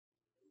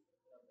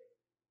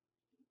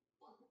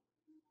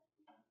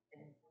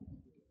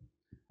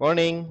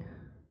Morning.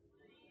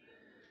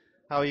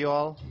 How are you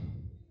all?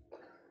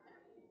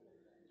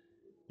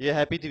 You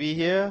happy to be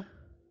here?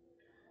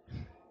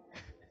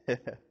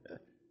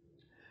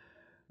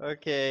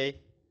 Okay.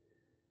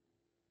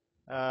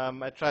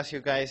 I trust you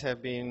guys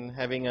have been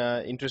having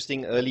an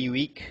interesting early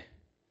week.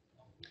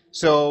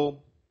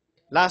 So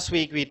last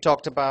week we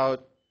talked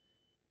about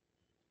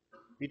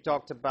what did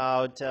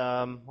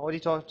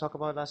you talk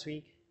about last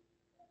week?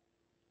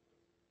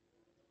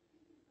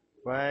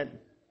 What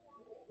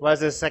was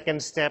the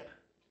second step?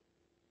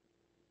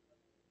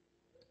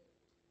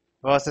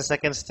 What was the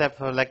second step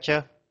for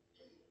lecture?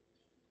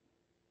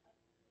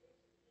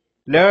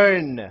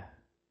 Learn.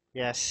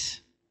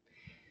 Yes.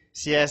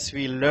 Yes,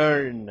 we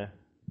learn.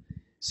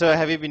 So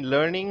have you been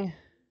learning?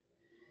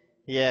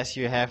 Yes,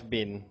 you have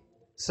been.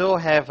 So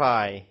have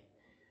I.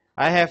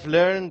 I have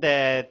learned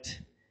that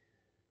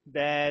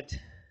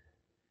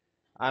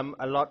I'm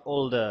a lot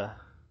older.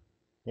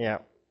 Yeah.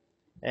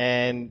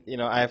 And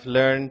I've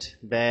learned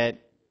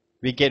that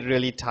we get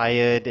really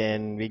tired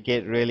and we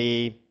get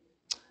really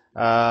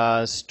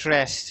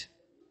stressed.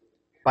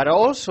 But I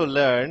also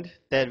learned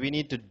that we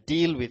need to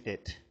deal with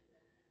it.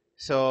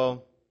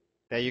 So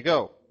there you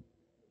go.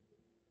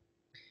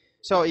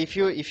 So if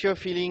you're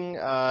feeling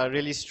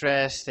really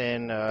stressed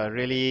and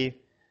really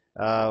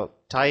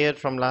tired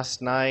from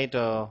last night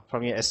or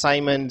from your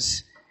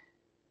assignments,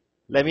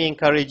 let me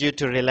encourage you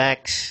to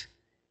relax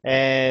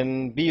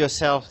and be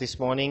yourself this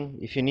morning.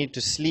 If you need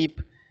to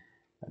sleep,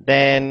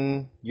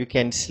 then you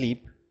can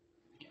sleep.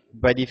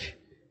 But if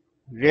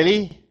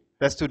really,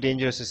 that's too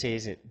dangerous to say,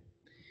 is it?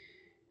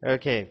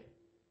 Okay.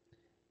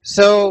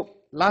 So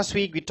last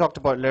week we talked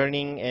about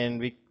learning and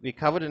we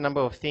covered a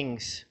number of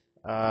things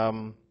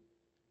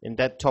in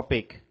that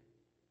topic.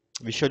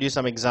 We showed you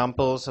some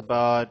examples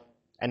about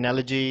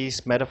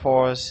analogies,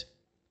 metaphors,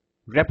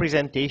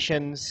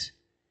 representations.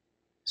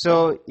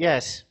 So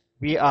yes,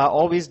 we are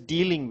always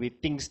dealing with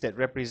things that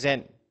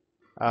represent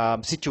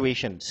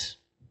situations,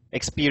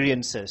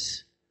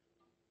 experiences.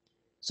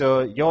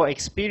 So your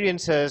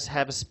experiences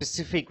have a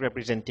specific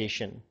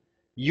representation.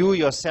 You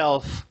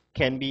yourself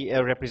can be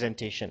a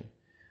representation.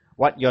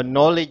 What your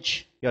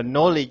knowledge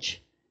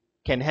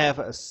can have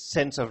a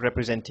sense of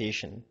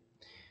representation.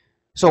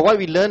 So what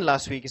we learned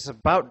last week is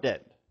about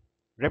that,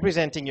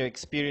 representing your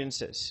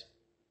experiences.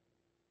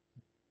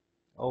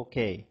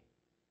 Okay.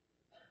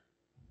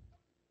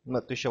 I'm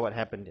not too sure what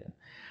happened here.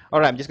 All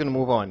right, I'm just going to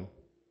move on.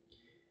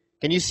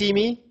 Can you see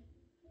me?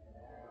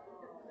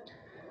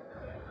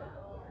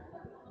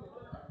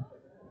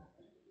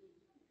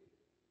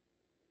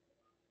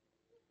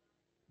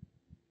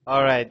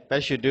 All right,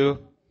 that should do.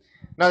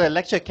 Now the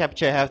lecture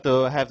capture have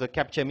to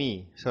capture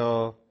me.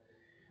 So,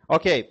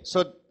 okay,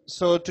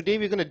 so today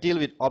we're going to deal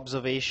with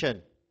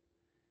observation.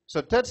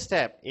 So third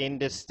step in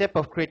the step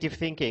of creative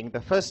thinking, the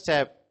first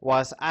step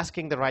was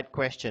asking the right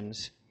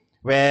questions,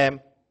 where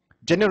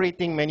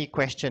generating many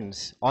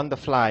questions on the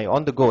fly,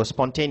 on the go,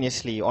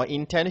 spontaneously, or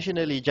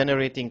intentionally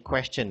generating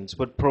questions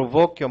would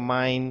provoke your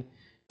mind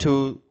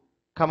to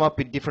come up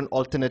with different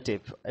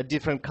alternative,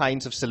 different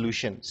kinds of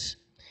solutions.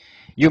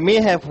 You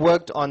may have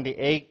worked on the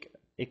egg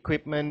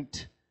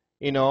equipment,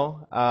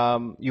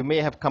 you may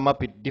have come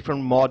up with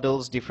different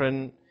models,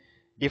 different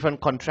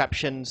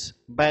contraptions,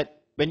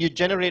 but when you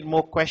generate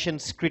more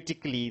questions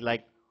critically,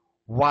 like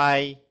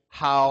why,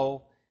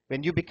 how,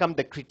 when you become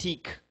the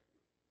critique,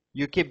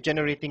 you keep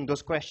generating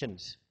those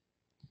questions.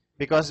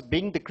 Because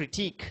being the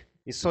critique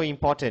is so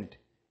important.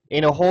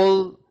 In a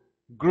whole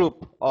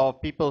group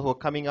of people who are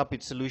coming up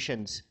with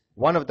solutions,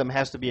 one of them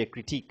has to be a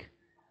critique.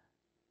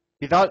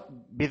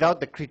 Without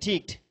the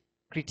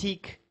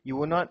critique, you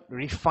will not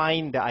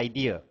refine the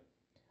idea.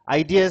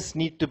 Ideas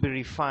need to be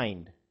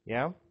refined.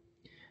 Yeah.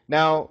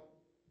 Now,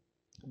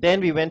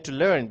 then we went to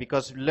learn,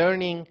 because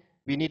learning,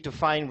 we need to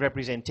find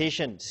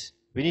representations.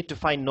 We need to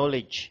find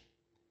knowledge.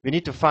 We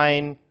need to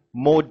find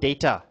more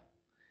data.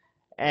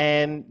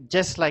 And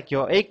just like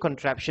your egg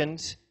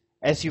contraptions,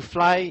 as you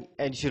fly,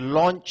 as you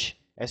launch,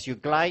 as you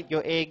glide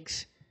your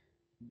eggs,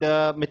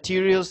 the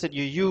materials that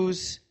you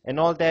use and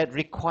all that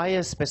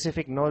requires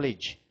specific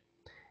knowledge.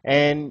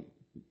 And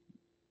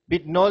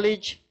with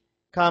knowledge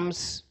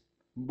comes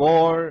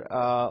more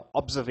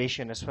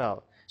observation as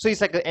well. So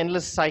it's like an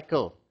endless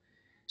cycle.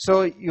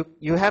 So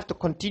you have to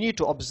continue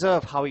to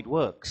observe how it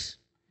works.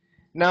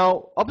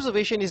 Now,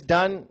 observation is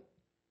done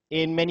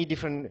in many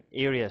different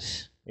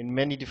areas, in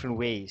many different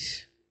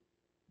ways.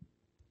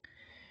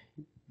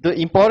 The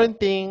important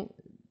thing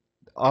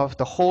of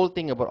the whole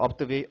thing about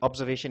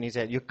observation is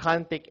that you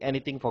can't take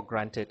anything for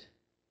granted.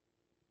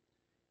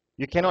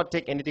 You cannot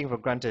take anything for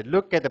granted.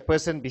 Look at the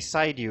person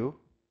beside you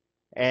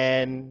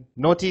and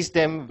notice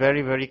them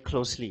very, very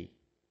closely.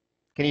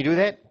 Can you do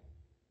that?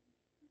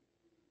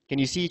 Can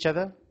you see each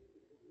other?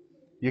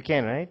 You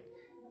can, right?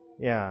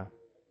 Yeah.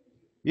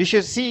 You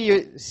should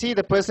see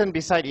the person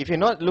beside you. If you're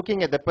not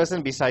looking at the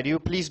person beside you,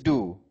 please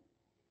do.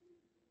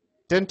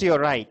 Turn to your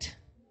right.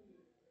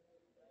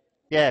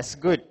 Yes,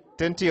 good.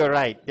 Turn to your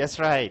right. That's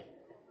right.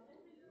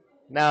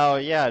 Now,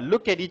 yeah,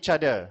 look at each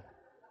other.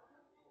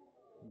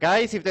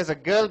 Guys, if there's a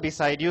girl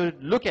beside you,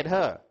 look at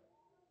her.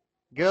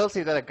 Girls,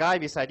 if there's a guy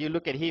beside you,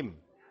 look at him.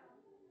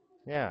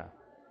 Yeah.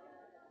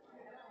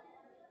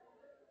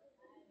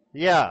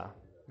 Yeah.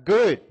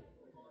 Good.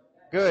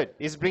 Good.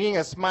 It's bringing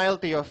a smile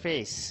to your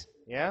face.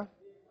 Yeah.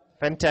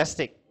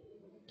 Fantastic.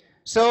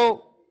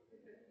 So,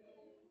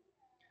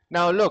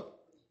 now look.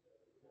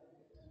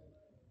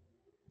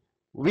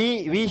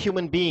 We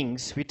human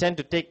beings, we tend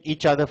to take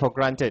each other for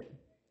granted.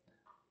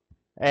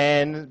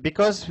 And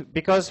because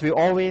we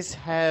always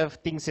have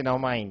things in our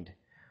mind.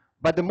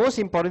 But the most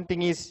important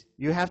thing is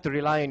you have to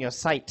rely on your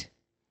sight.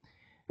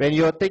 When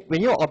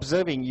you're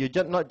observing,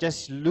 you're not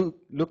just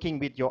looking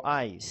with your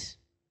eyes.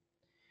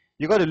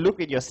 You got to look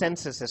with your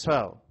senses as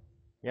well.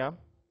 Yeah.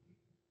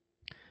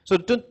 So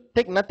don't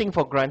take nothing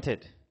for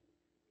granted.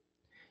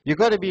 You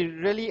got to be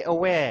really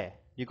aware.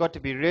 You got to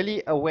be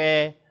really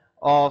aware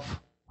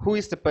of who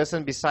is the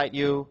person beside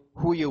you,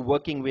 who you're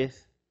working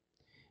with.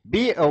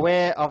 Be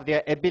aware of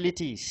their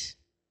abilities.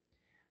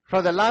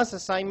 For the last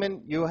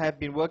assignment, you have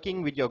been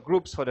working with your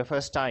groups for the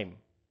first time,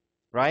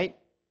 right?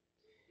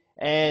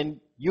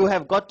 And you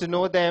have got to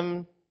know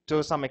them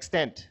to some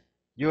extent.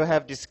 You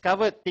have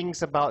discovered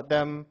things about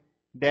them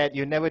that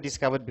you never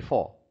discovered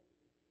before.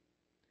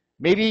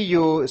 Maybe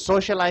you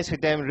socialize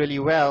with them really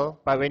well,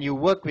 but when you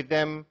work with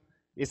them,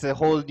 it's a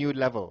whole new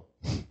level.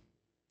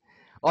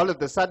 All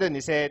of a sudden,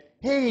 he said,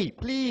 hey,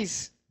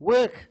 please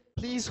work,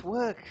 please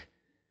work.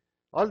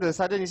 All of a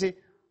sudden, you say,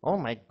 oh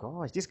my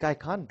gosh, this guy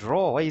can't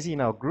draw. Why is he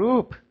in our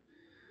group?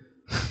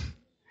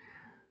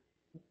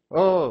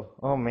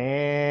 oh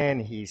man,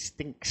 he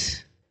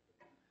stinks.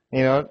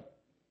 You know,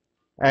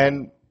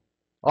 and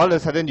all of a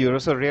sudden, you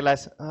also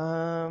realize,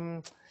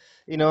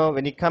 you know,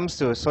 when it comes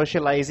to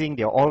socializing,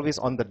 they're always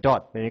on the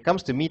dot. When it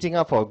comes to meeting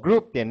up for a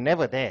group, they're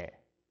never there.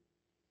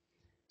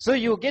 So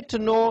you get to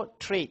know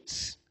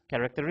traits,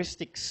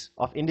 characteristics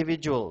of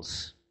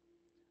individuals.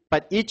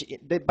 But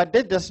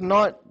that does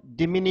not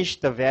diminish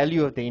the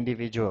value of the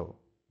individual.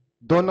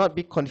 Do not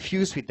be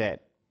confused with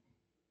that.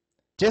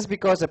 Just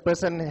because a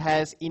person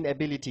has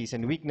inabilities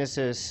and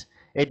weaknesses,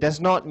 it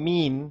does not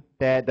mean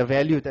that the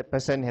value of that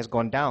person has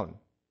gone down.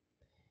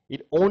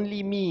 It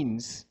only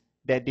means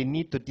that they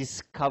need to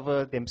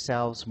discover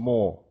themselves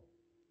more.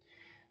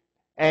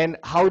 And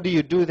how do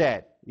you do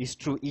that? Is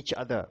through each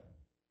other.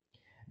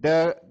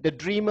 The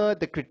dreamer,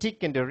 the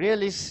critic, and the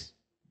realist,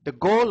 the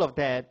goal of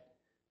that,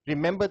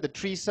 remember the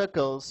 3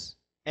 circles,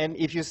 and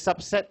if you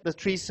subset the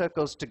 3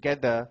 circles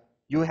together,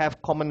 you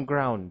have common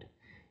ground.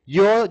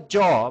 Your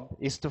job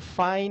is to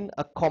find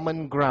a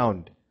common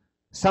ground,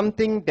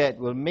 something that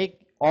will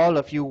make all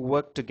of you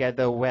work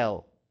together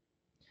well.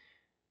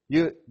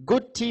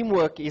 Good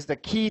teamwork is the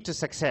key to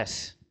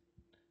success.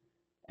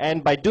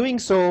 And by doing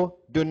so,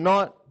 do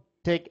not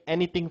take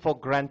anything for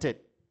granted.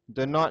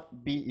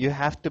 You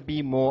have to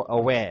be more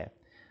aware.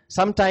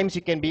 Sometimes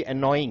you can be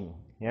annoying.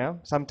 Yeah?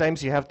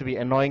 Sometimes you have to be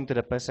annoying to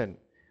the person,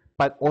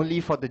 but only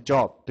for the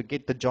job, to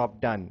get the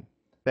job done.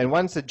 Then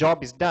once the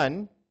job is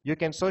done, you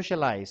can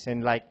socialize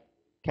and like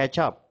catch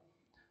up.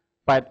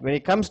 But when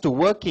it comes to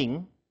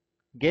working,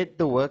 get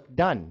the work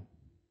done.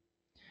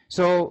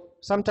 So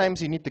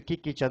sometimes you need to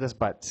kick each other's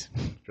butts,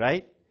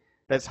 right?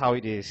 That's how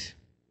it is.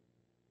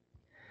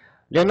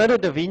 Leonardo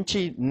da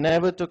Vinci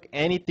never took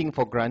anything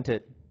for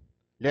granted.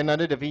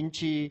 Leonardo da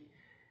Vinci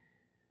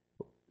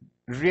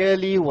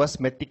really was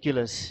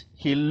meticulous.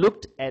 He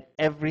looked at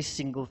every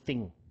single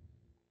thing.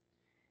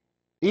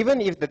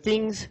 Even if the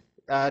things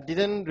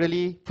didn't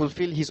really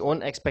fulfill his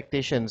own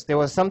expectations, there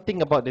was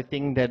something about the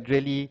thing that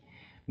really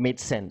made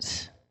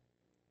sense.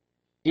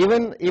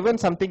 Even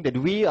something that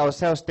we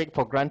ourselves take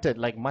for granted,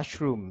 like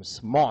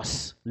mushrooms,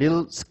 moss,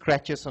 little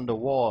scratches on the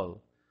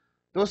wall,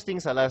 those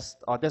things are less,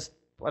 what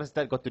has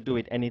that got to do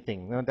with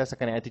anything? No, that's the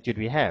kind of attitude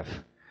we have.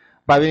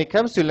 But when it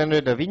comes to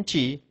Leonardo da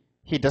Vinci,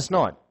 he does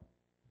not.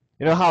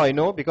 You know how I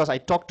know? Because I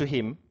talked to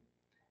him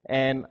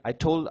and I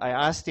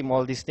asked him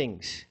all these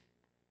things.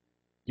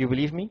 You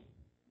believe me?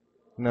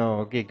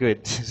 No, okay,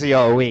 good. So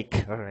you're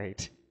awake, all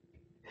right.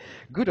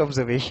 Good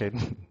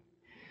observation.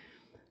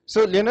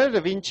 So Leonardo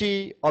da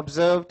Vinci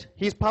observed,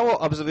 his power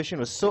of observation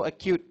was so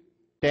acute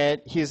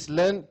that he's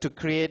learned to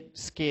create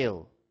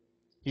scale.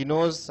 He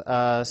knows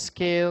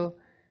scale.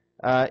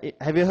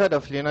 Have you heard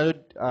of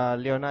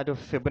Leonardo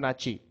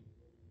Fibonacci?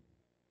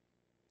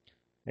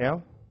 Yeah?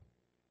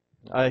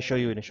 I'll show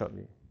you in a short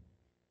video.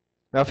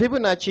 Now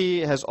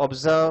Fibonacci has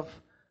observed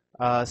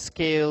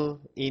scale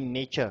in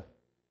nature,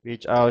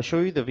 which I'll show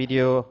you the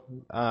video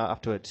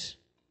afterwards.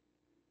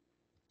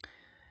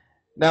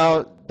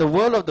 Now the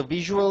world of the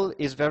visual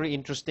is very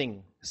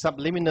interesting.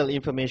 Subliminal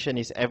information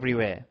is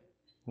everywhere.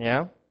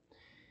 Yeah?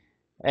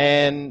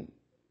 And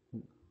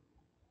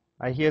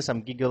I hear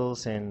some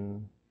giggles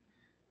and...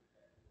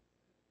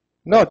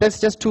 No, that's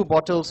just 2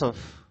 bottles of...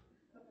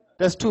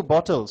 There's 2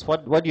 bottles.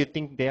 What do you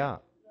think they are?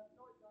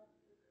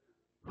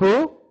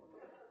 Who?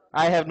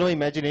 I have no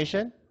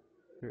imagination?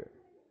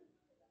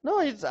 No,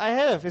 I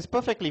have. It's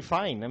perfectly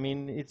fine. I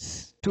mean,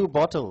 it's 2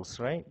 bottles,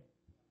 right?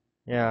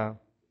 Yeah.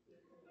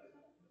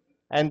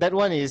 And that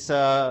one is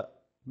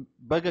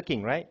Burger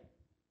King, right?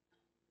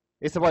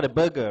 It's about a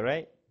burger,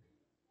 right?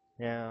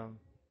 Yeah.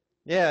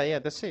 Yeah,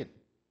 that's it.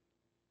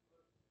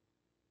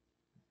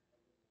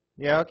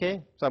 Yeah,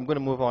 okay. So I'm going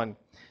to move on.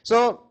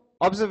 So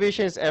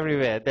observation is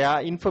everywhere. There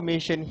are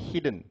information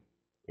hidden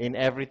in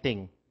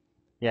everything.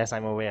 Yes,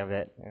 I'm aware of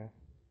that. Yeah.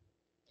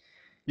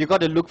 You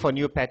got to look for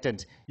new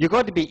patterns. You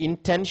got to be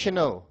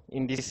intentional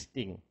in this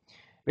thing.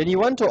 When you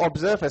want to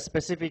observe a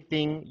specific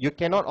thing, you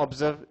cannot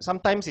observe.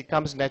 Sometimes it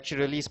comes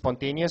naturally,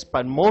 spontaneous,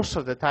 but most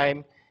of the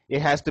time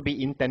it has to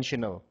be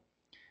intentional.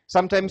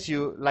 Sometimes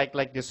you, like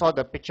you saw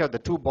the picture of the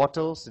two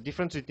bottles, the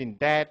difference between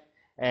that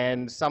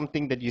and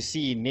something that you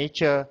see in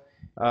nature,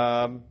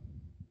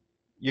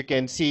 you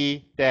can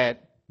see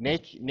that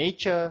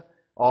nature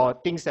or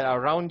things that are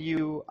around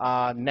you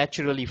are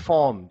naturally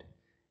formed,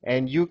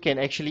 and you can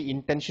actually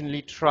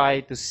intentionally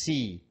try to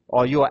see,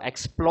 or you are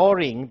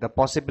exploring the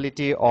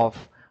possibility of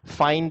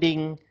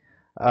finding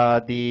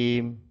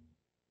the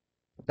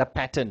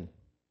pattern.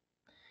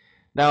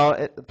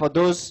 Now, for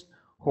those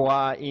who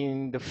are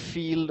in the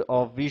field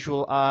of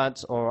visual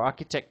arts or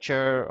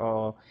architecture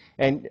or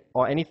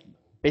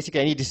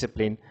basically any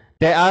discipline,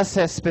 there is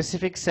a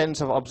specific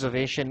sense of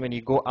observation when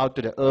you go out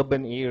to the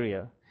urban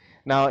area.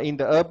 Now, in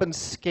the urban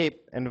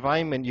scape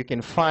environment, you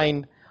can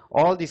find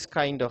all these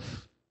kind of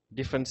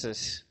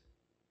differences.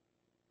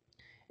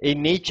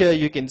 In nature,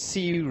 you can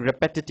see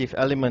repetitive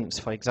elements,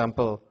 for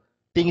example,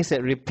 things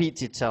that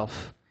repeats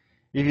itself.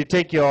 If you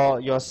take your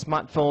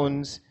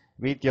smartphones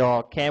with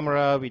your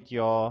camera, with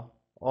your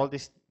all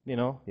this,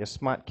 your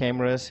smart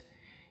cameras,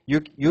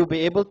 you'll be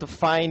able to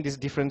find these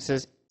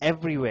differences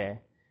everywhere,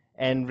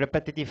 and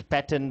repetitive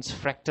patterns,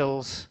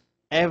 fractals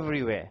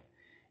everywhere,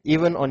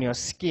 even on your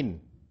skin.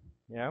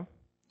 Yeah.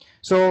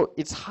 So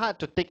it's hard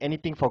to take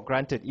anything for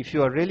granted if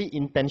you are really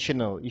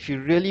intentional, if you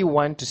really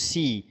want to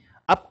see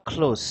up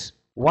close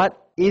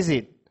what is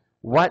it,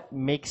 what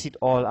makes it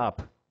all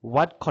up,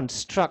 what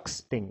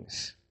constructs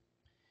things.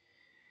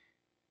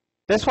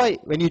 That's why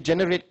when you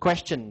generate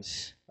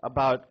questions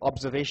about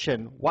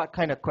observation, what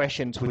kind of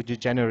questions would you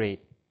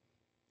generate?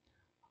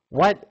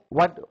 What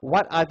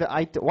are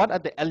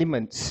the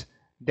elements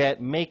that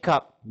make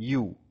up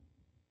you?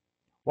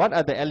 What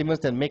are the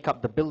elements that make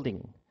up the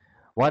building?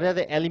 What are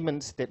the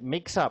elements that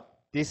makes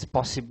up this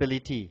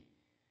possibility?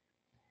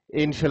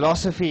 In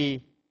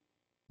philosophy,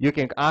 you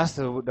can ask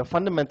the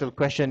fundamental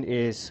question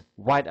is,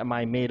 what am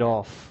I made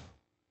of?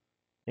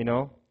 The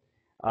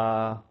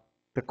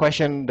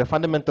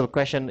fundamental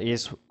question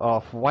is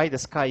of why the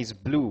sky is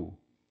blue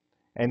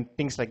and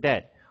things like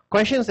that.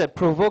 Questions that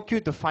provoke you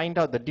to find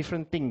out the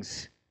different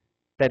things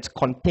that's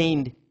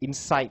contained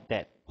inside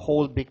that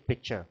whole big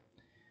picture.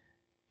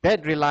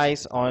 That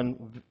relies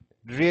on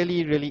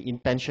really, really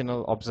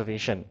intentional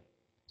observation.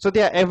 So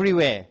they are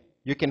everywhere.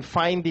 You can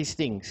find these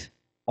things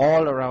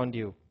all around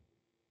you.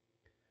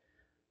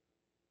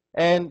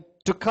 And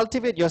to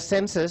cultivate your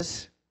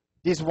senses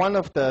is one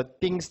of the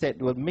things that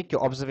will make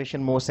your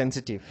observation more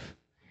sensitive.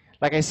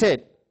 Like I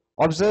said,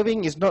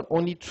 observing is not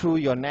only through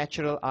your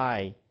natural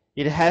eye,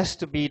 it has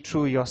to be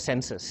through your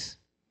senses.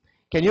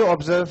 Can you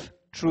observe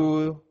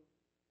through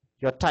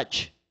your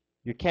touch?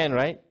 You can,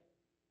 right?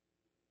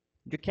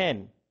 You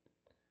can.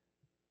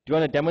 Do you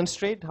want to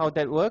demonstrate how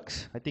that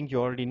works? I think you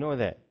already know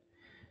that.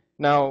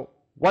 Now,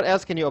 what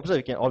else can you observe?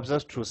 You can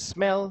observe through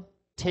smell,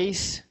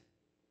 taste,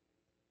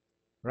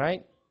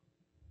 right?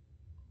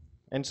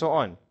 And so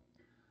on.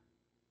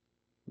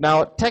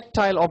 Now,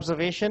 tactile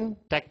observation,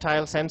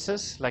 tactile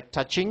senses like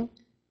touching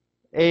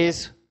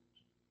is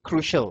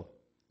crucial.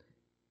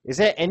 Is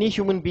there any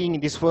human being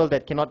in this world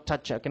that cannot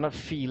touch, cannot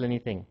feel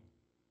anything?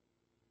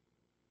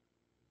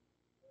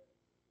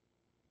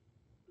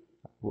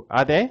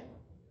 Are there?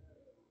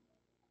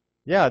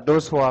 Yeah,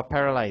 those who are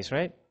paralyzed,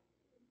 right?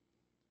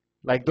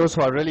 Like those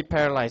who are really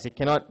paralyzed,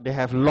 they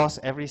have lost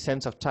every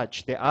sense of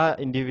touch. There are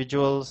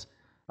individuals,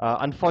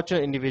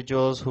 unfortunate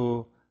individuals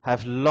who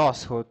have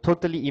lost, who are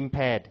totally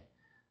impaired.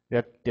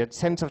 Their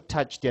sense of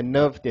touch, their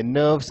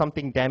nerve,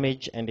 something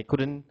damaged, and they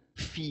couldn't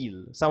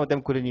feel. Some of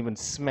them couldn't even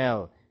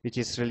smell, which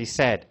is really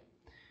sad.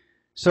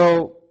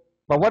 So,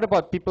 but what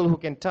about people who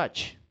can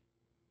touch?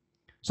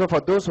 So for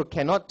those who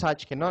cannot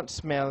touch, cannot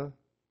smell,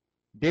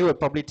 they will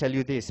probably tell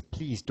you this: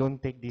 please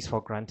don't take this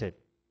for granted.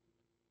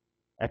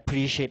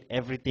 Appreciate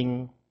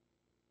everything.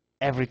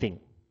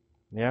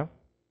 Yeah?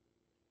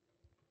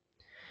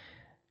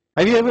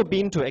 Have you ever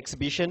been to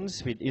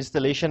exhibitions with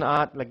installation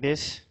art like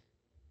this?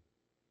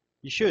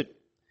 You should.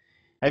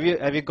 Have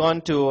you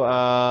gone to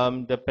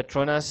the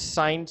Petronas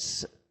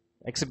Science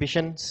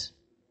exhibitions?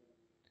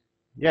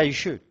 Yeah, you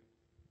should.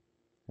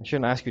 I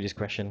shouldn't ask you these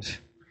questions.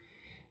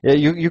 Yeah,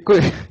 you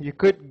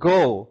could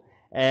go,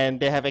 and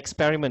they have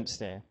experiments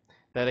there.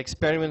 There are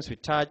experiments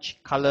with touch,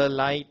 color,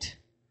 light.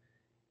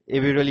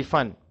 It'll be really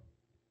fun.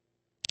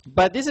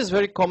 But this is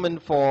very common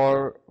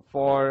for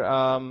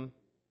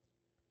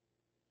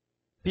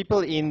people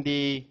in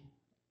the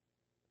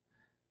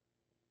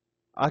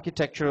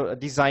architectural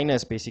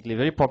designers, basically,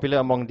 very popular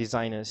among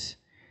designers.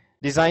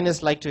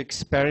 Designers like to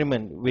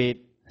experiment with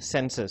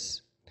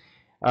senses.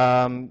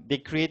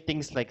 They create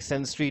things like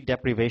sensory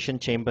deprivation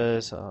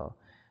chambers.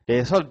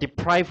 They sort of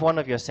deprive one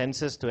of your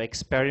senses to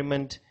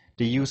experiment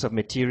the use of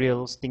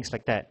materials, things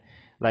like that.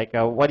 Like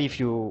what if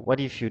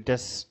you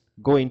just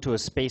go into a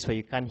space where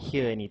you can't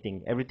hear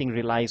anything? Everything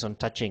relies on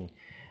touching.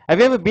 Have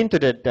you ever been to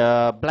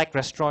the black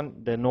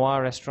restaurant, the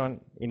Noir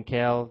restaurant in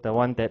KL, the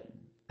one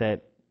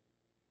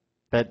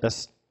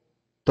that's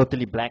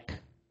totally black?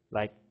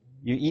 Like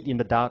you eat in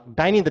the dark,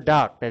 dine in the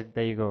dark.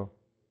 There you go.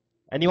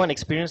 Anyone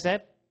experience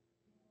that?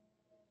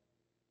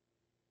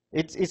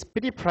 It's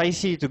pretty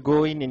pricey to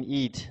go in and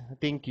eat.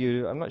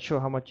 I'm not sure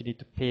how much you need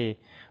to pay,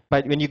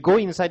 but when you go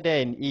inside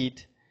there and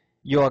eat,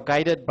 you are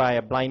guided by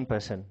a blind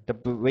person. The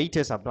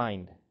waiters are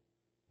blind,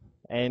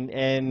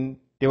 and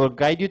they will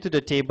guide you to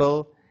the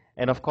table.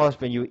 And of course,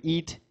 when you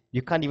eat,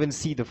 you can't even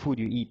see the food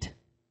you eat.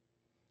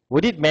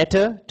 Would it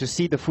matter to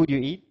see the food you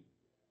eat?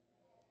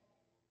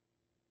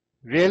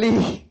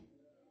 Really?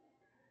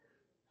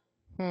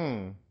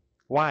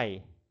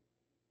 Why?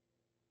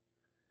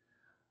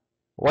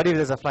 What if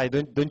there's a fly?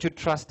 Don't you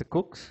trust the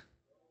cooks?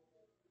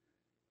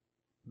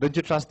 Don't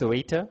you trust the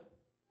waiter?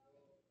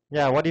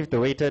 Yeah, what if the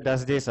waiter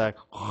does this like,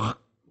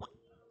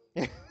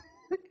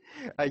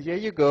 here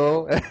you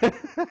go.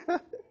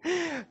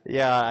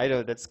 Yeah, I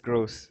know, that's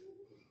gross.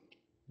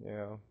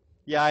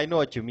 Yeah, I know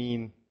what you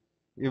mean.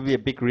 It'll be a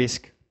big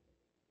risk.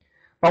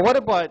 But what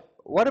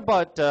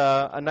about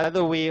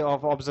another way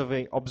of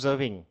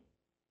observing?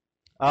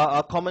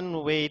 A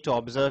common way to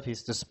observe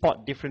is to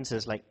spot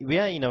differences. Like we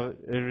are in a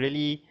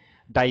really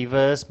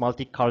diverse,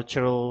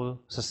 multicultural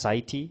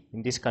society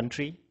in this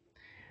country.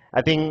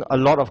 I think a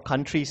lot of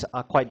countries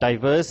are quite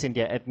diverse in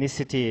their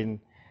ethnicity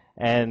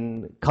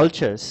and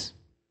cultures.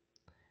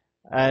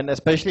 And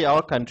especially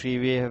our country,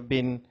 we have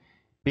been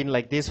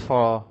like this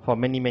for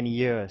many, many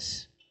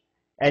years.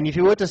 And if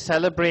you were to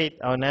celebrate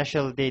our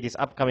National Day, this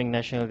upcoming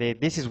National Day,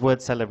 this is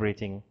worth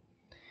celebrating.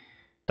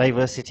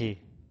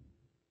 Diversity.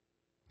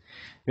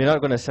 We're not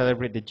going to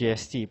celebrate the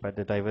GST, but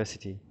the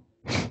diversity.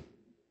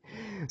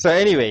 So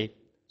anyway,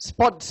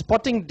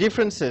 spotting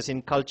differences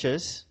in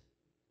cultures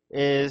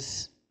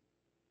is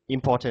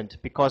important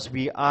because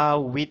we are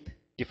with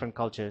different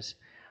cultures.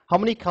 How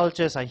many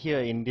cultures are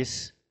here in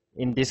this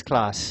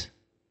class?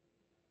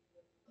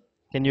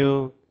 Can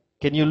you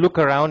look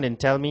around and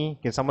tell me?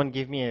 Can someone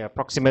give me an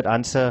approximate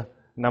answer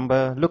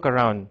number? Look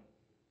around.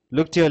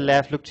 Look to your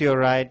left, look to your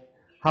right.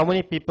 How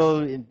many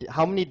people,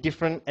 how many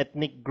different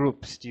ethnic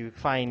groups do you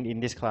find in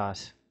this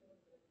class?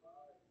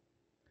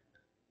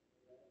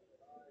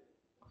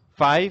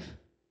 5?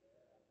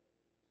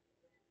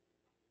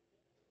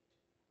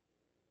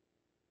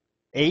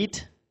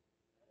 8?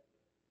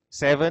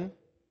 7?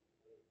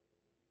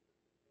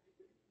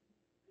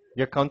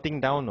 You're counting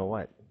down or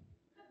what?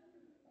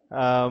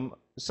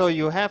 So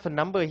you have a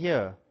number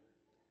here.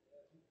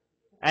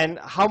 And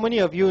how many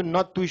of you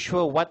not too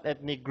sure what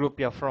ethnic group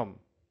you're from?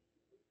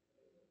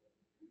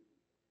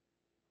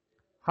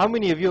 How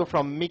many of you are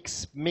from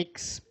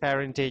mixed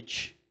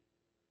parentage?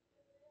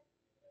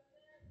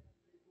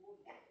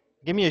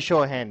 Give me a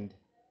show of hand.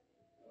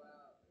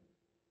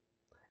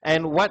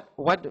 And what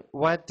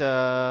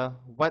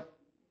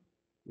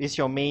is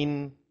your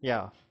main?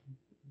 Yeah.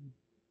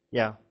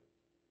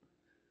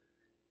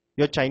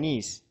 You're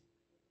Chinese,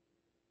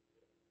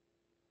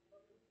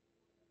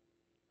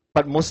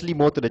 but mostly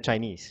more to the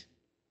Chinese.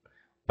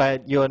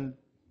 But you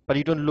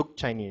don't look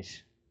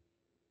Chinese.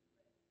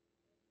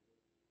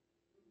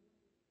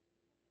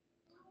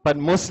 But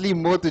mostly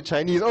more to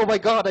Chinese. Oh my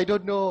God, I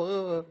don't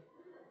know.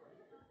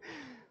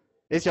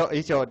 Is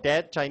your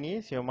dad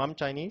Chinese? Your mom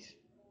Chinese?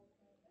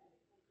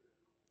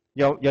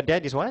 Your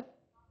dad is what?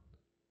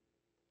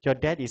 Your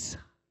dad is.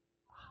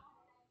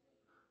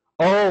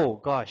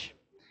 Oh gosh.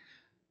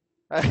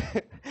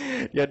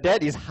 Your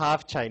dad is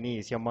half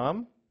Chinese. Your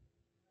mom?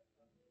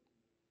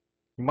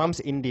 Your mom's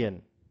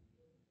Indian.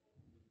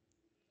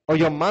 Oh,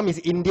 your mom is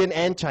Indian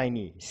and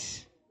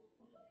Chinese.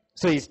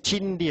 So it's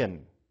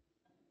Chindian.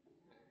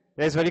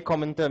 That's a very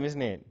common term,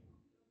 isn't it?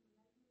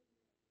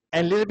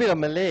 And a little bit of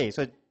Malay.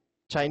 So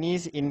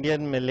Chinese,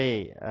 Indian,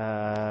 Malay.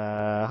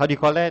 How do you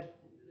call that?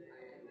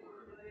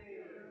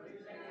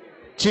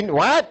 Chin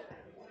what?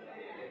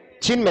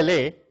 Chin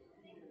Malay?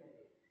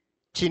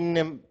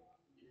 Chin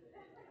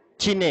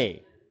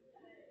Chine.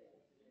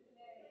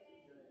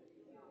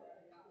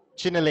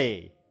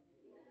 Chinale.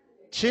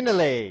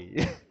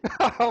 Chinale.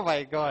 Oh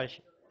my gosh.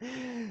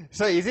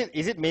 So is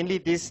it mainly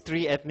these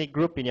 3 ethnic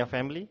group in your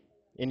family,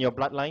 in your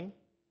bloodline?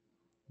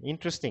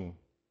 Interesting.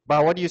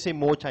 But what do you say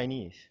more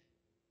Chinese?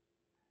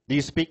 Do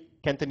you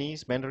speak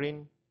Cantonese,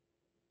 Mandarin?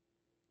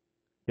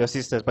 Your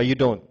sisters, but you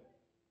don't.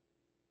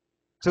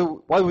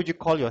 So what would you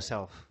call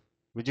yourself?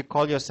 Would you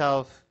call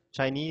yourself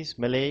Chinese,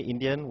 Malay,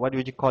 Indian? What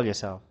would you call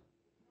yourself?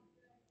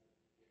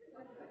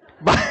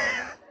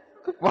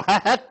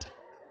 What?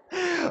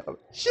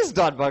 She's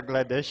not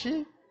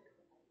Bangladeshi.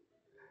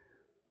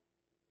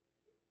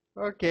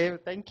 Okay,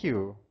 thank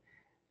you.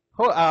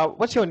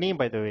 What's your name,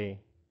 by the way?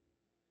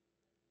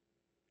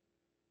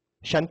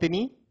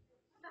 Shantini?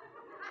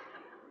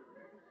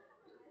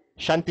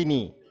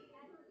 Shantini.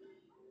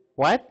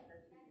 What?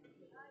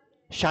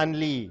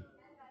 Shanli.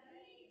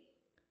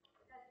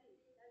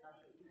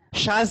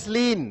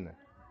 Shazlin.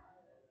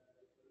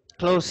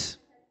 Close.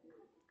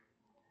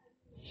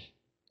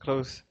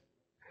 Close.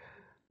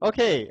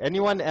 Okay,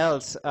 anyone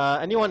else?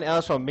 Anyone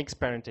else from mixed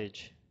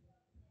parentage?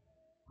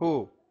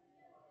 Who?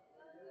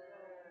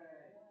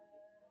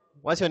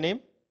 What's your name?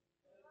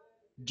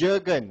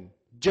 Jürgen.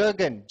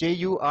 Jürgen.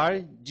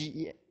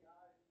 J-U-R-G-E.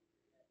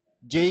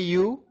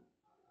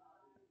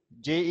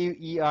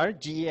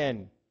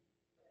 J-U-J-U-E-R-G-E-N.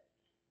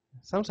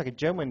 Sounds like a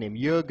German name.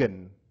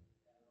 Jürgen.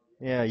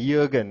 Yeah,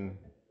 Jürgen.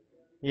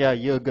 Yeah,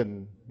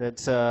 Jürgen.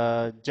 That's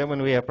a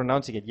German way of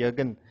pronouncing it.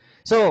 Jürgen.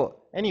 So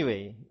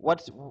anyway,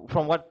 what's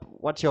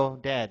your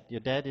dad? Your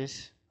dad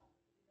is?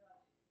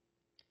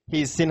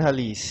 He's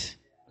Sinhalese.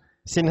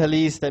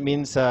 Sinhalese, that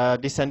means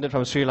descended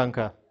from Sri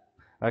Lanka.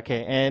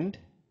 Okay, and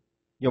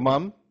your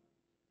mom?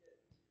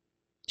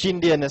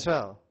 Chindian as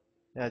well.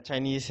 Yeah,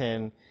 Chinese.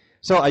 And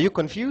so are you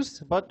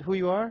confused about who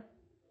you are?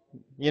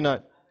 You're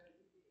not.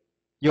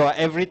 You are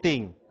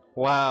everything.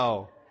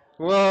 Wow.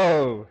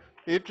 Whoa.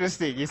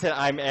 Interesting. You said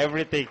I'm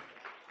everything.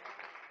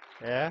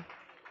 Yeah.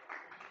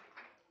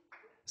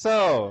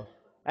 So,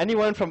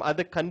 anyone from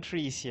other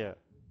countries here?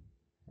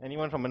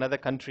 Anyone from another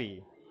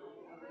country?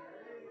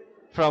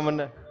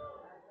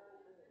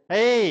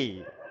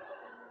 Hey.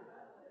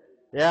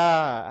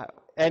 Yeah.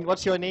 And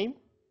what's your name?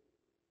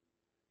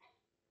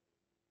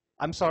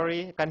 I'm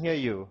sorry, I can't hear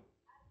you.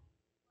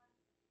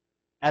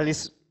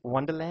 Alice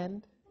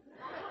Wonderland?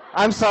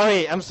 I'm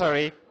sorry, I'm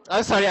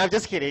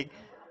just kidding.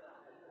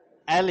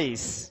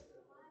 Alice.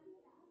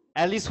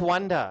 Alice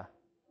Wanda.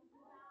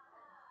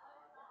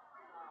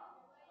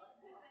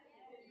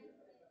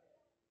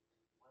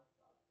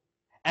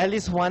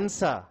 Alice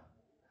Wansa.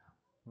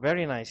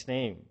 Very nice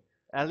name.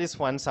 Alice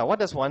Wansa. What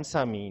does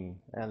Wansa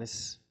mean,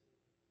 Alice?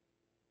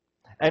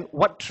 And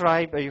what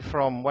tribe are you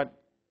from? What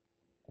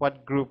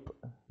group?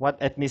 What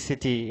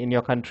ethnicity in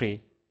your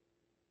country?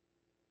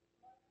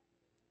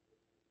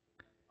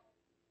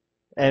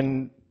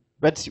 And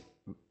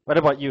what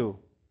about you?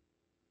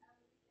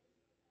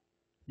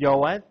 You're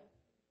what?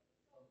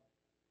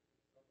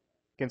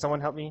 Can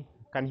someone help me?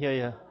 Can't hear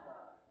you.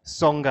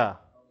 Songa.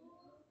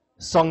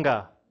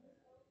 Songa.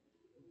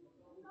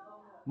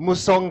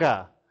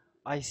 Musonga.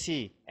 I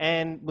see.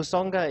 And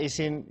Musonga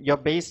you're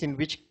based in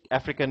which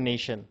African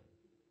nation?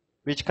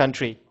 Which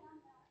country?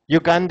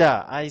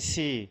 Uganda. I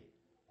see.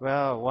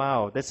 Well,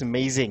 wow, that's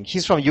amazing.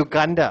 She's from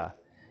Uganda.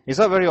 It's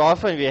not very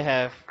often we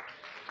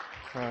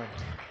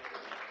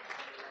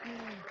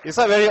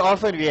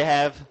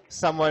have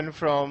someone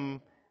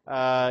from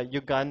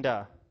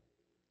Uganda.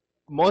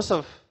 Most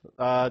of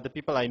the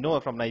people I know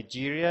are from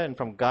Nigeria and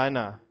from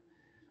Ghana.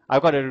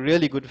 I've got a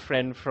really good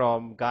friend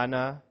from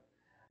Ghana.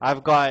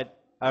 I've got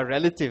a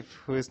relative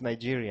who is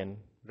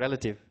Nigerian,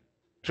 relative,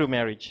 through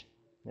marriage.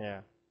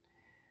 Yeah.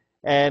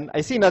 And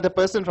I see another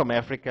person from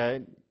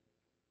Africa.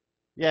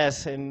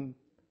 Yes, and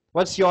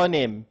what's your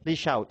name? Please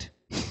shout.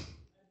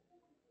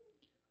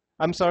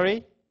 I'm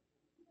sorry?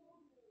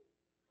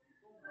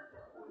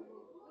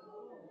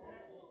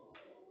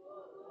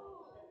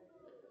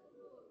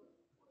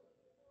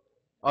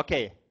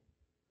 Okay.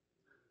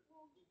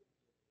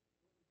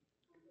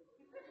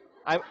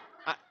 I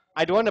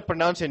don't want to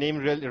pronounce your name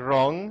really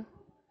wrong.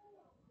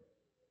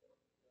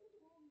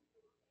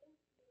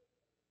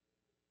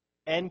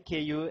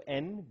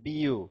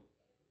 Nkunbu.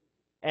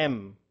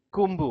 M.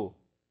 Kumbu.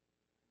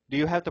 Do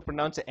you have to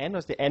pronounce the N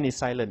or the N is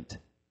silent?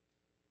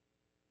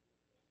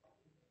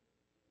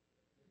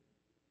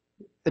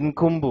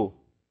 Nkumbu.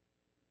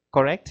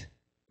 Correct?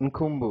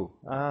 Nkumbu.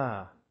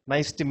 Ah,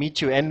 nice to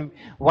meet you. And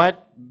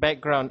what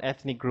background,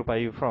 ethnic group are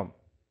you from?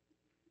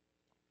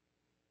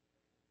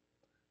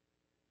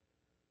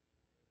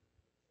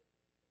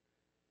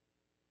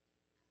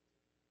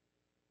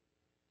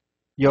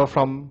 You're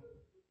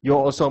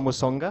also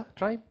Musonga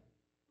tribe?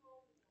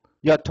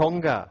 You're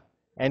Tonga.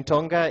 And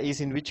Tonga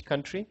is in which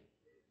country?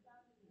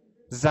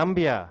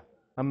 Zambia.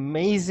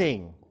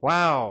 Amazing.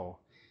 Wow.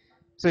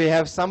 So you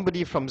have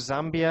somebody from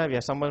Zambia, we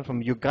have someone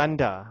from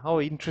Uganda. How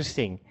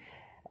interesting.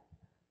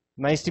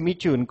 Nice to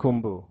meet you,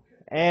 Nkumbu.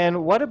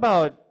 And what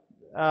about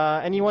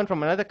anyone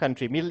from another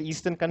country, Middle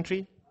Eastern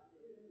country?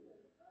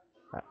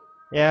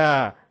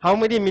 Yeah. How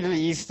many Middle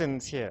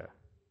Easterns here?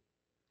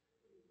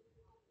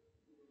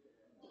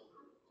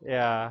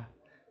 Yeah.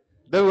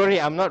 Don't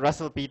worry, I'm not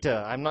Russell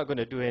Peter. I'm not going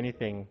to do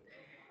anything.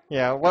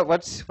 Yeah.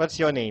 What's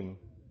your name?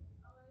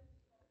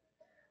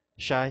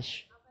 Shahin.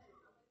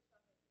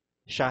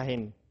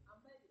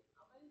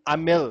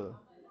 Amil.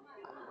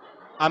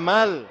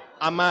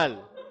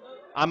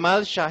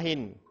 Amal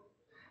Shahin.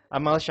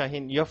 Amal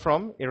Shahin. You're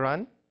from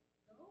Iran?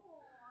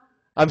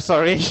 I'm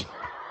sorry.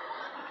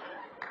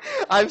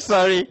 I'm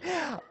sorry.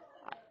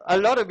 A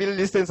lot of Middle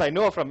Easterns I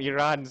know are from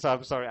Iran, so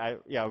I'm sorry.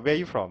 Where are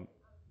you from?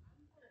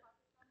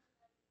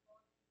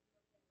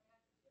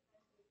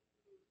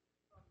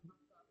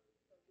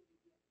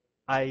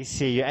 I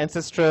see. Your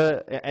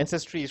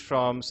ancestry is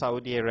from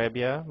Saudi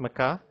Arabia,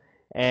 Mecca,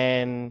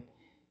 and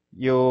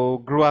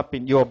you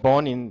were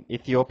born in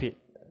Ethiopia,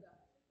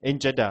 in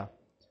Jeddah,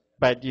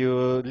 but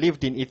you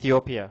lived in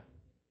Ethiopia.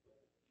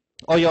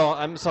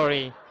 I'm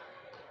sorry.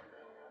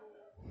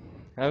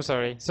 I'm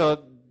sorry.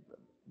 So,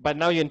 but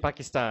now you're in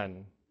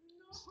Pakistan.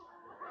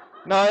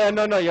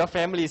 No. Your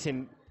family is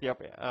in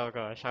Ethiopia. Oh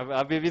gosh,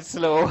 I'll be a bit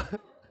slow.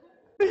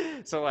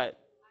 So what?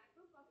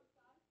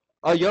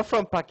 Oh, you're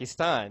from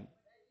Pakistan.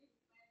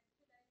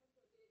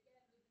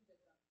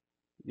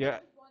 Yeah,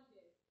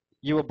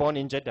 you were born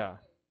in Jeddah.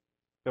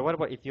 But what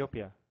about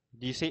Ethiopia?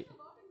 Do you see?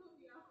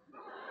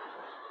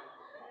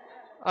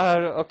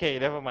 Okay,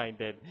 never mind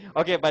then.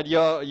 Okay, but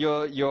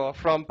you're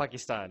from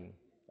Pakistan.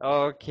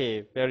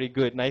 Okay, very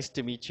good. Nice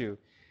to meet you.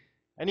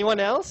 Anyone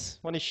else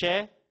want to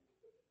share?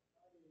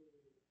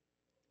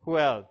 Who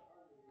else?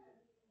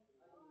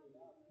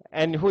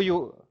 And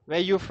where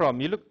you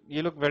from? You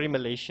look very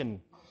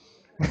Malaysian.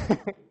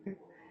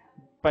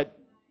 But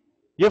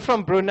you're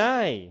from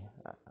Brunei.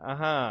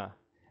 Aha.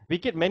 We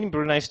get many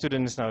Brunei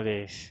students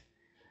nowadays.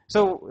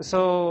 So,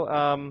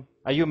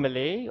 are you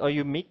Malay or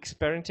you mixed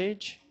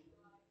parentage?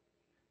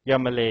 You're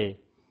Malay.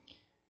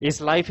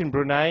 Is life in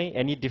Brunei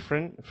any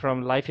different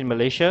from life in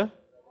Malaysia?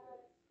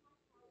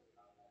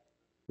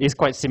 It's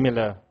quite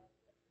similar.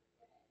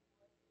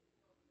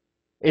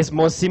 It's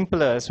more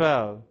simpler as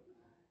well.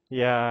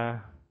 Yeah,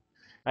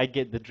 I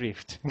get the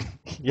drift.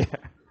 Yeah.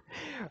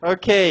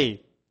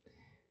 Okay,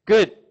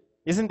 good.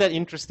 Isn't that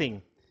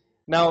interesting?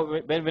 Now,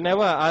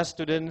 whenever I ask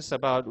students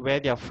about where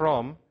they're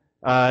from,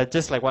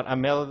 just like what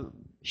Amel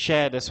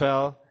shared as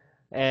well,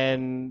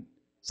 and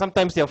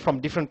sometimes they're from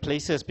different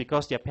places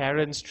because their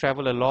parents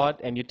travel a lot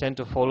and you tend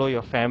to follow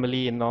your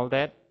family and all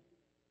that.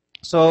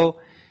 So,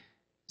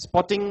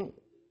 spotting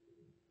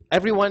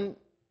everyone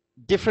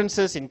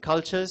differences in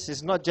cultures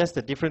is not just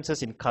the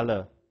differences in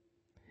color.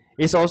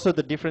 It's also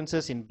the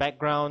differences in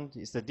background,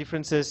 it's the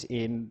differences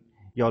in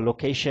your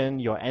location,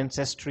 your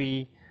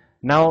ancestry.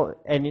 Now,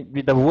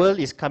 the world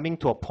is coming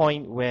to a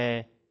point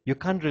where you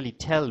can't really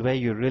tell where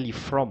you're really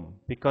from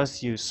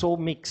because you're so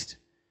mixed.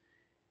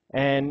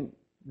 And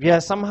we are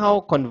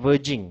somehow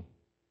converging.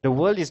 The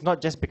world is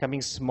not just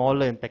becoming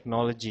smaller in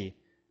technology,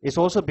 it's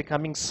also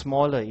becoming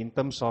smaller in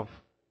terms of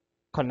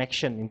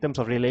connection, in terms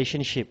of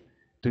relationship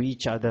to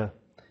each other.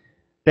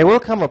 There will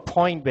come a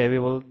point where we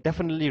will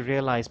definitely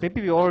realize,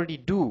 maybe we already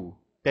do,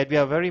 that we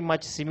are very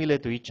much similar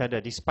to each other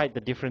despite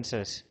the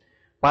differences.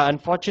 But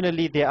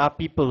unfortunately, there are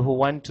people who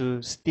want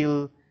to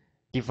still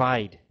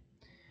divide.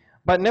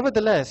 But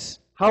nevertheless,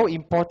 how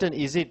important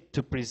is it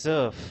to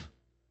preserve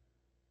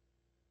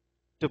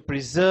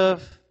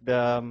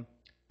the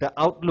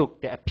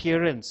outlook, the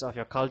appearance of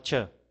your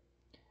culture?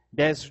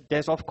 There's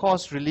of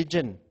course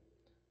religion,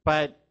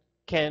 but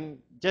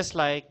just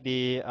like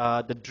the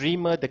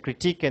dreamer, the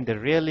critic, and the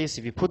realist,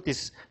 if you put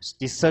these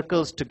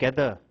circles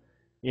together,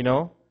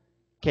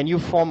 can you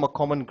form a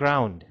common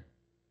ground?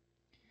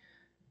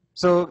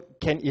 So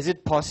is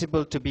it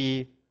possible to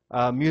be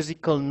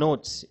musical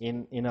notes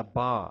in a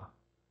bar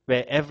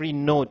where every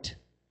note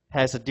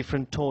has a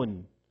different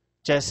tone,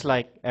 just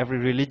like every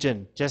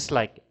religion, just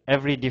like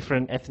every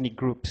different ethnic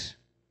groups?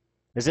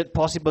 Is it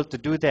possible to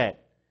do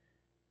that?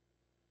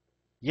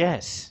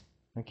 Yes.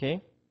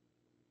 Okay.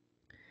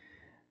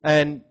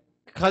 And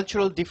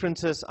cultural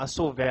differences are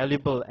so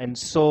valuable and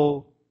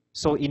so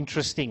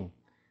interesting.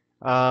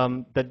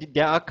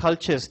 There are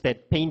cultures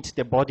that paint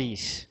their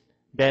bodies,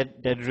 that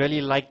really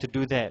like to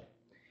do that.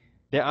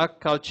 There are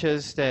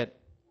cultures that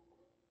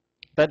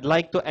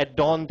like to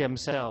adorn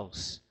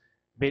themselves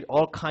with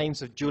all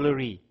kinds of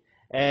jewelry.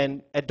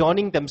 And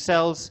adorning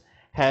themselves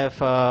have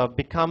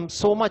become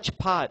so much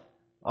part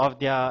of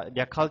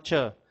their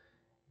culture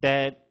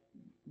that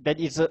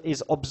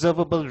is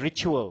observable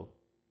ritual.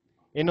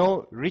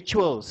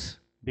 Rituals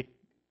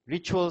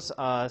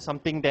are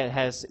something that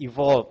has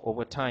evolved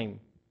over time.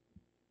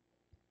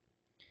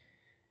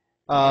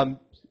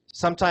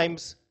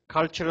 Sometimes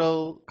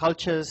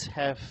cultures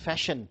have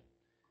fashion,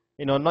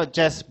 not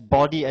just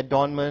body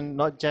adornment,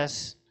 not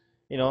just,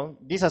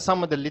 these are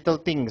some of the little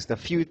things, the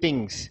few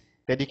things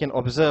that you can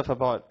observe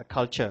about a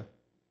culture.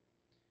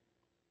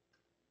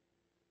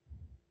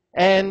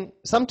 And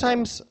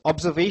sometimes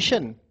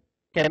observation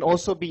can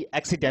also be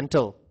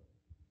accidental.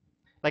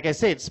 Like I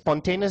said,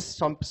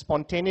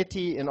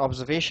 spontaneity in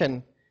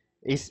observation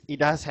it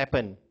does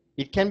happen.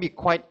 It can be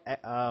quite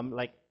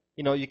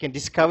you can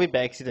discover it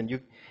by accident.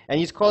 And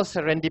it's called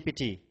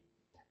serendipity.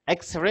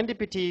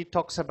 Serendipity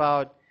talks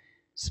about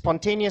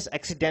spontaneous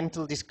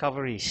accidental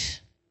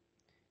discoveries.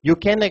 You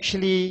can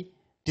actually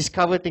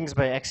discover things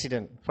by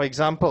accident. For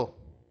example,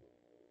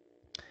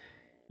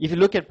 if you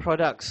look at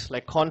products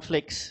like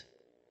cornflakes,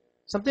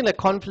 something like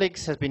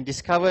cornflakes has been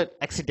discovered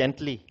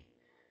accidentally.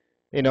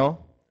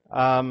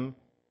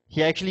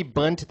 He actually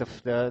burnt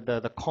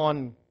the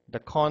corn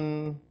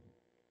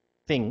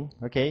thing,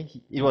 okay?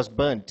 It was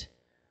burnt.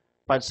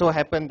 But it so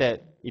happened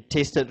that it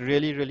tasted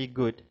really, really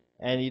good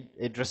and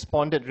it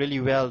responded really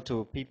well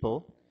to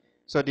people.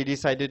 So they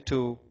decided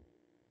to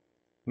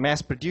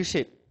mass produce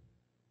it.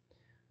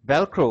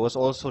 Velcro was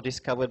also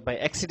discovered by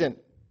accident.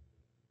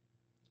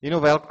 You know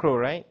Velcro,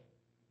 right?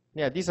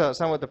 Yeah, these are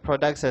some of the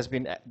products that has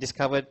been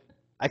discovered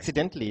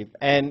accidentally,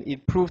 and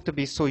it proved to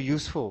be so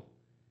useful.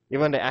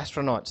 Even the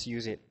astronauts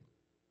use it.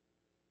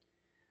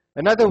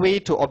 Another way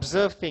to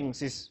observe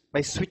things is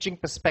by switching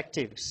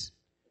perspectives.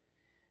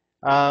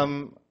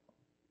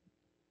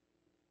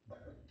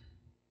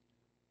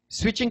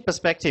 Switching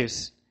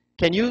perspectives.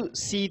 Can you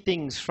see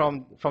things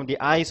from the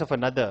eyes of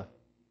another?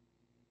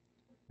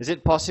 Is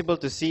it possible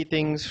to see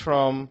things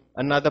from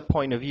another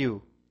point of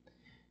view?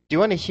 Do you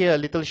want to hear a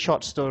little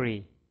short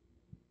story?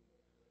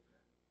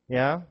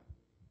 Yeah?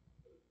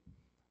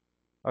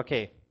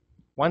 Okay.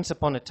 Once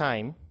upon a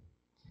time,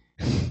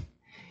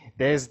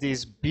 there's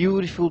this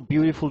beautiful,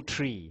 beautiful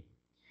tree.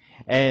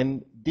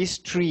 And this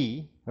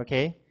tree,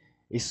 okay,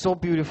 is so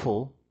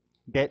beautiful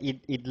that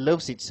it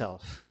loves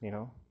itself, you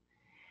know.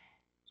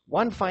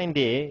 One fine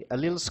day, a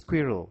little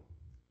squirrel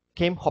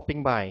came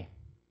hopping by.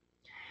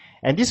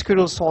 And this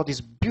squirrel saw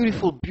this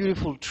beautiful,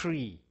 beautiful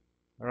tree,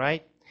 all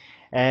right?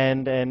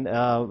 And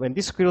when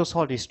this squirrel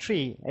saw this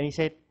tree, and he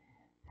said,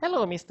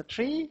 "Hello, Mr.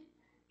 Tree."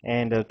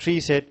 And the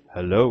tree said,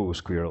 "Hello,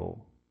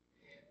 squirrel.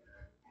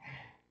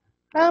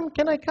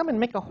 Can I come and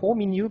make a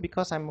home in you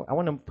because I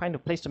want to find a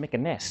place to make a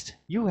nest?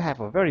 You have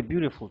a very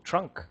beautiful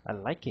trunk. I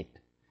like it."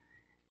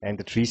 And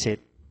the tree said,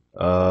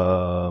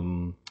 I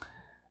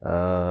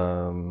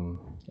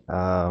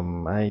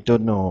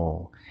don't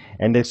know.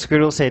 And the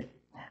squirrel said,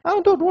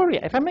 "Oh, don't worry.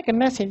 If I make a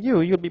nest in you,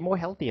 you'll be more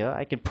healthier.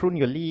 I can prune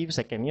your leaves.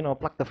 I can,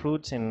 pluck the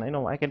fruits, and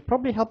I can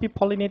probably help you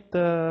pollinate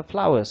the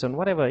flowers and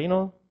whatever,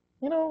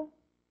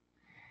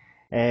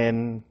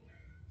 And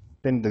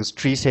then the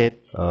tree said,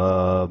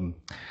 you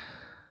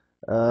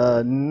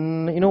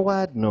know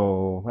what?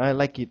 No, I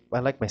like it. I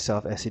like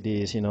myself as it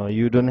is.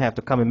 You don't have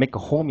to come and make a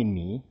home in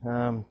me.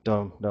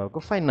 Don't go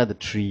find another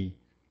tree.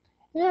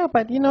 Yeah,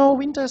 but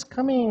winter's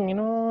coming.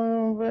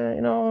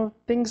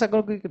 Things are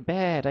going to get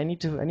bad. I need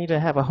to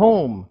have a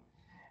home.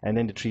 And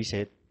then the tree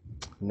said,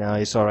 "No,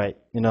 it's all right.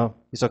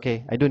 It's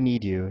okay. I don't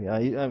need you.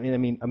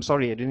 I'm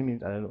sorry. I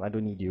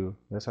don't need you.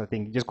 That sort of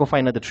thing. Just go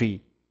find another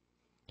tree."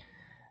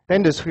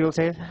 Then the squirrel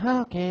said,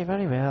 "Okay,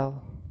 very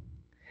well."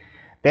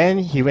 Then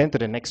he went to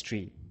the next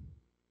tree.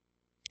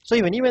 So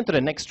when he went to the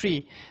next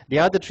tree, the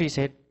other tree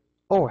said,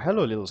 "Oh,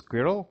 hello, little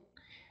squirrel."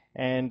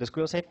 And the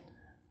squirrel said,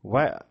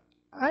 "Why?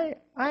 I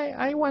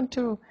want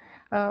to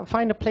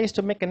find a place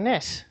to make a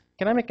nest.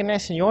 Can I make a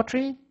nest in your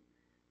tree?"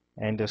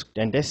 And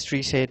this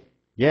tree said,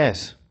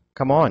 "Yes,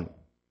 come on.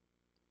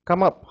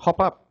 Come up, hop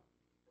up.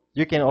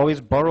 You can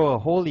always borrow a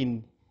hole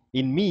in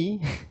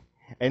me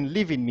and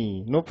live in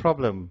me, no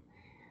problem.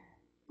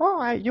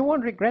 Oh, you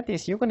won't regret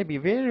this. You're going to be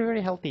very,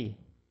 very healthy."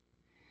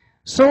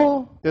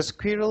 So the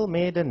squirrel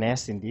made a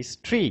nest in this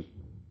tree.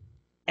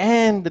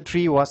 And the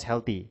tree was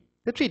healthy.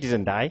 The tree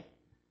didn't die.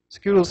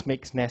 Squirrels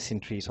make nests in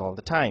trees all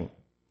the time.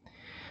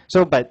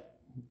 So, but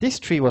this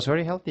tree was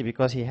very healthy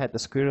because he had the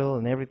squirrel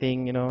and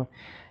everything,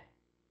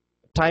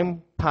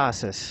 Time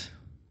passes.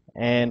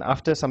 And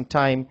after some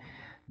time,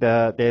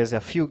 there's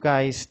a few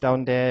guys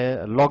down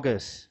there,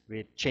 loggers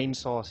with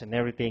chainsaws and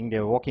everything. They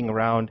were walking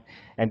around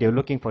and they were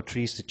looking for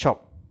trees to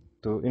chop,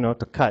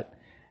 to cut.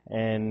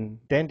 And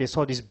then they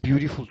saw this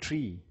beautiful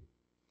tree.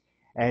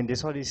 And they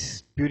saw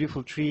this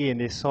beautiful tree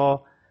and they saw,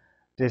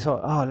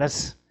 oh,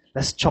 let's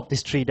chop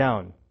this tree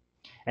down.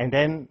 And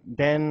then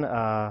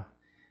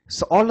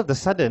so all of a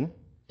sudden,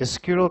 the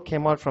squirrel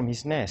came out from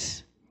his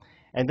nest.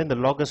 And then the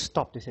loggers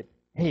stopped. They said,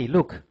 "Hey,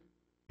 look,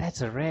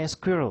 that's a rare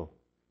squirrel.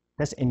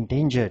 That's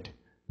endangered.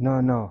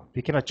 No,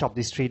 we cannot chop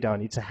this tree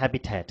down. It's a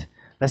habitat.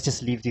 Let's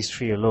just leave this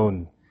tree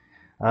alone.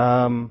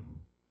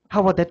 How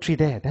about that tree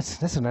there?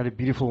 That's another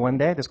beautiful one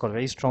there. That's got a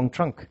very strong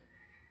trunk."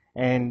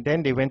 And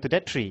then they went to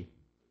that tree.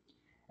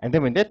 And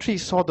then when that tree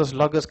saw those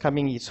loggers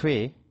coming its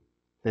way,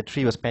 the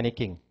tree was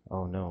panicking.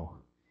 "Oh no.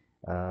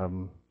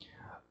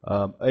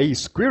 Hey,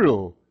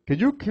 squirrel, can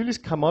you please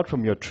come out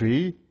from your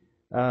tree?"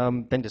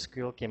 Then the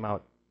squirrel came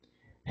out.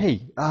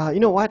 "Hey, you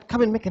know what?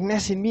 Come and make a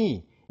nest in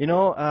me.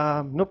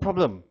 No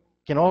problem. You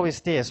can always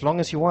stay as long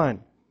as you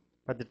want."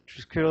 But the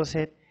squirrel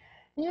said,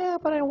 "Yeah,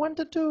 but I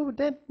wanted to.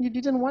 Then you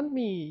didn't want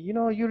me.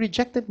 You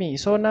rejected me.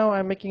 So now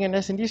I'm making a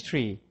nest in this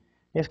tree.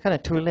 It's kind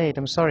of too late.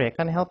 I'm sorry. I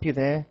can't help you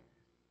there."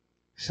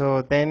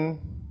 So then,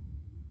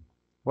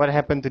 what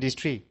happened to this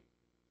tree?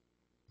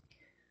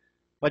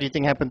 What do you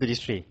think happened to this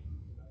tree?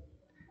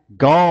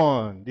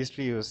 Gone. This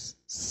tree was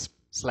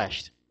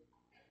slashed.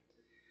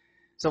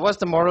 So what's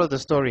the moral of the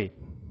story?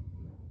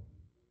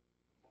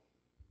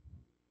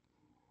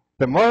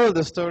 The moral of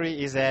the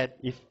story is that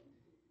if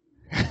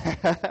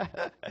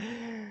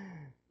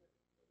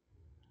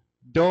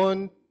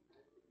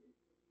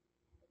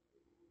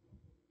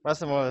what's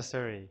the moral of the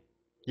story?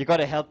 You got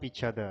to help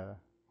each other.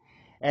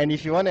 And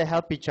if you want to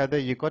help each other,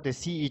 you got to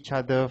see each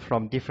other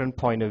from different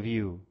point of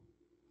view.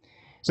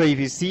 So if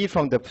you see it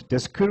from the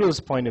squirrel's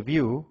point of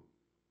view,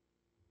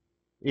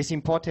 it's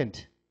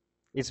important.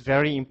 It's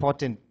very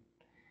important.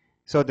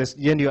 So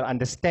then you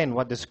understand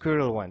what the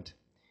squirrel wants.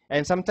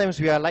 And sometimes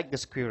we are like the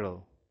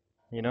squirrel,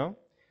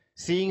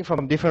 Seeing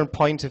from different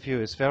points of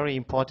view is very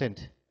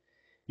important.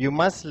 You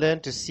must learn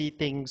to see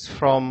things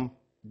from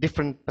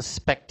different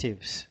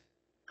perspectives.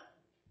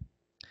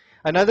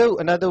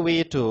 Another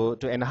way to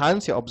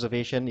enhance your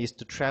observation is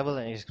to travel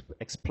and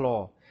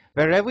explore.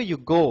 Wherever you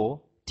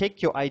go,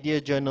 take your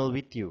idea journal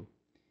with you.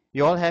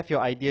 You all have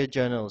your idea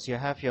journals. You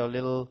have your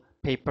little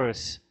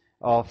papers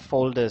or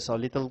folders or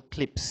little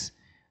clips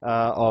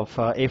of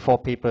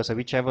A4 papers or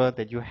whichever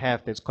that you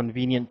have that's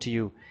convenient to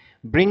you.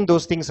 Bring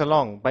those things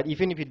along. But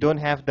even if you don't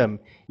have them,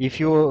 if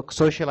you're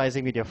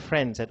socializing with your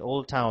friends at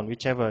Old Town,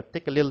 whichever,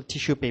 take a little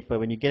tissue paper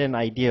when you get an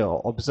idea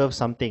or observe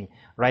something,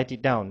 write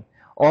it down.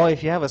 Or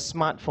if you have a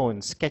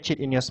smartphone, sketch it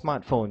in your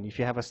smartphone. If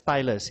you have a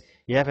stylus,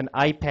 you have an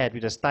iPad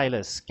with a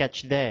stylus,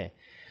 sketch there.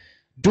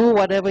 Do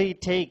whatever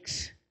it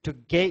takes to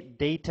get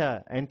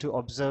data and to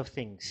observe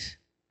things.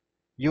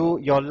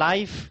 Your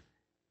life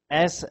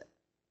as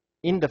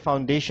in the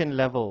foundation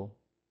level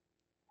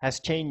has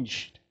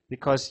changed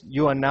because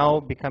you are now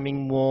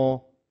becoming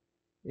more,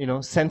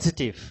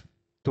 sensitive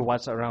to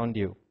what's around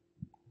you.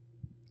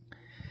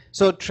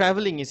 So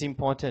traveling is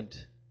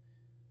important.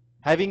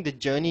 Having the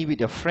journey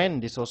with a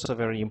friend is also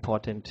very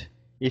important.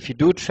 If you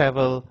do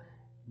travel,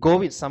 go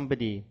with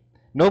somebody.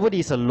 Nobody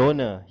is a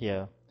loner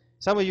here.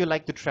 Some of you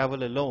like to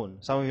travel alone.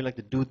 Some of you like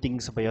to do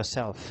things by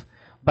yourself.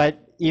 But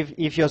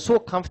if you're so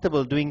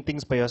comfortable doing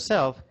things by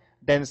yourself,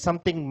 then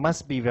something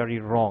must be very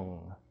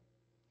wrong.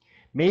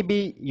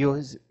 Maybe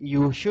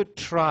you should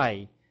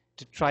try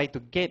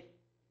to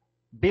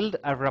build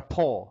a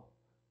rapport,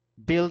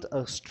 build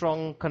a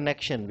strong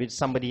connection with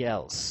somebody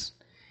else.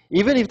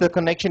 Even if the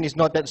connection is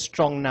not that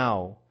strong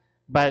now,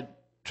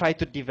 but try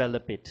to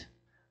develop it.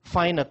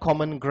 Find a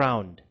common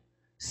ground.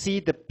 See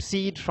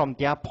it from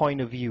their point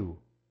of view.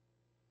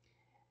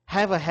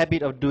 Have a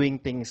habit of doing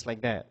things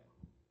like that.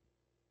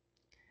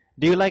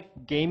 Do you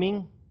like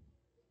gaming?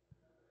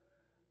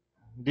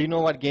 Do you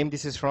know what game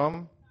this is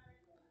from?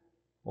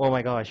 Oh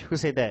my gosh, who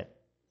said that?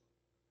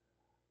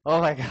 Oh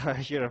my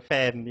gosh, you're a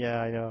fan.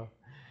 Yeah, I know.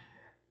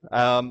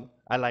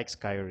 I like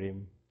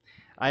Skyrim.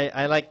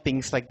 I like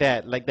things like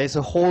that. Like there's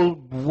a whole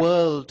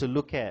world to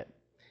look at.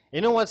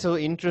 You know what's so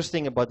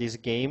interesting about this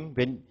game?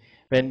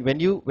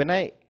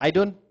 I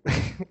don't,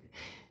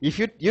 if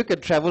you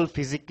can travel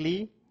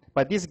physically,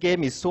 but this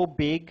game is so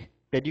big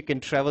that you can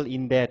travel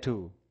in there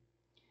too.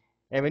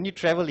 And when you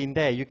travel in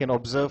there, you can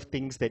observe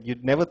things that you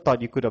never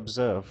thought you could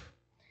observe.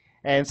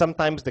 And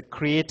sometimes the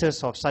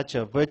creators of such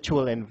a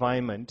virtual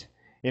environment,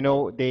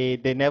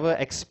 they never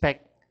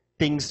expect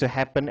things to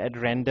happen at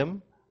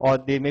random, or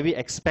they maybe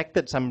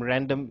expected some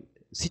random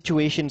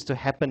situations to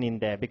happen in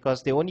there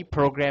because they only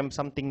program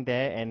something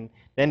there and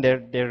then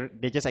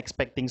they just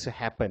expect things to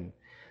happen.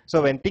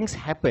 So when things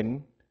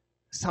happen,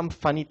 some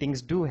funny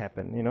things do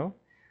happen,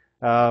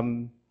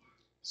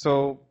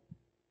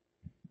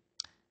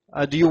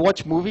 do you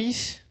watch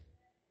movies?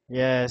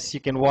 Yes, you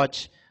can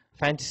watch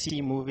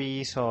fantasy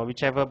movies or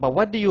whichever, but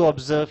what do you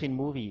observe in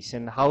movies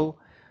and how?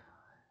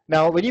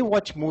 Now, when you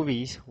watch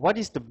movies, what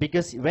is the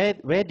biggest,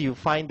 where do you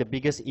find the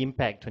biggest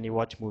impact when you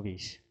watch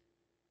movies?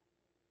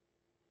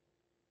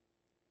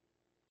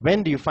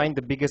 When do you find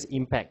the biggest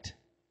impact?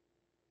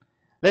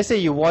 Let's say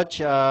you watch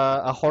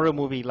a horror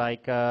movie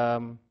like,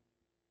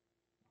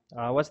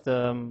 what's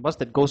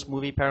the ghost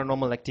movie,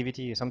 Paranormal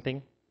Activity or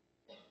something?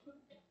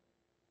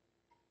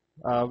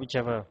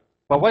 Whichever.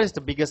 But what is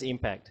the biggest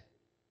impact?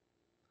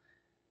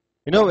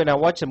 When I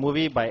watch a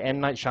movie by M.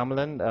 Night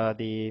Shyamalan,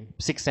 The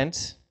Sixth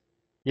Sense,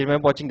 you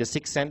remember watching The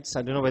Sixth Sense?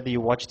 I don't know whether you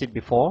watched it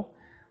before.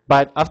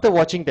 But after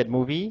watching that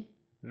movie,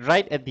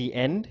 right at the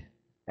end,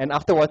 and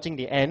after watching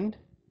the end,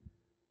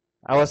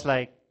 I was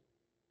like,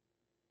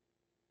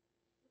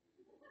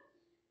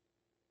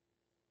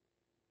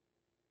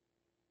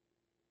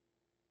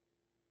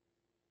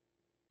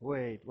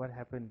 wait, what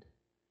happened?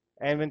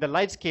 And when the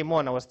lights came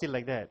on, I was still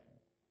like that.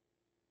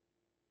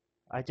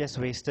 I just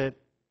wasted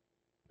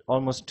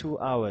almost 2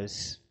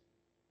 hours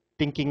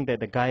thinking that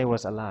the guy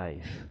was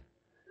alive.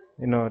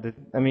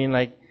 Something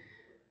like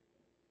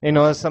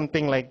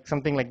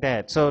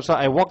that. So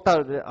I walked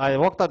out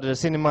of the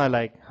cinema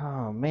like,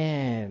 oh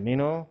man,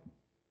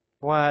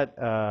 what,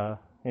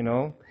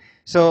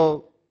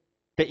 So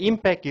the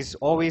impact is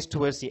always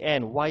towards the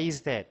end. Why is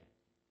that?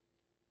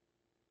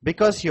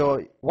 Because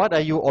what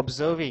are you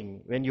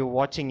observing when you're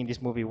watching in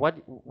this movie?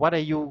 What are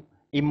you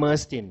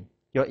immersed in?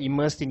 You're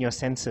immersed in your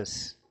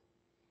senses.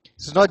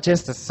 It's not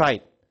just the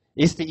sight,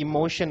 it's the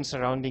emotion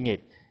surrounding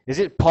it. Is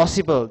it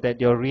possible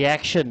that your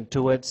reaction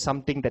towards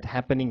something that's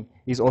happening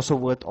is also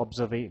worth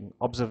observing?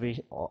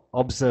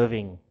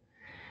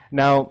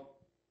 Now,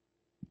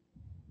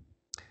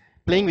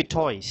 playing with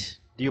toys.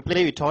 Do you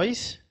play with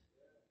toys?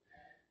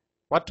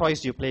 What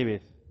toys do you play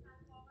with?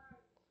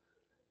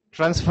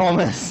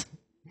 Transformers.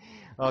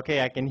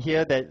 Okay, I can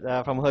hear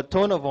that from her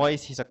tone of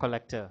voice, he's a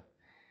collector.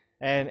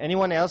 And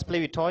anyone else play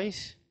with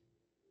toys?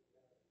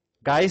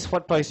 Guys,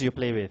 what toys do you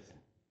play with?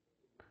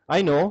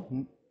 I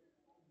know.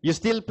 You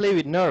still play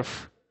with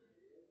Nerf.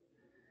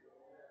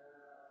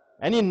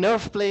 Any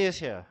Nerf players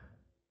here?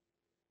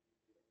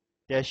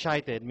 They're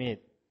shy to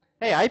admit.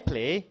 Hey, I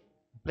play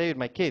with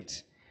my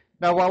kids.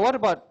 Now, what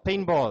about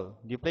paintball?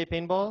 Do you play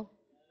paintball?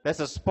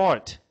 That's a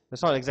sport.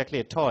 That's not exactly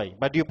a toy.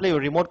 But do you play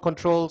with remote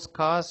controls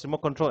cars,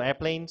 remote control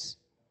airplanes,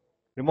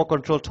 remote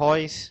control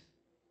toys?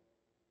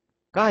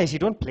 Guys, you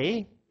don't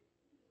play?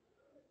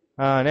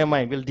 Never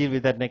mind, we'll deal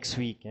with that next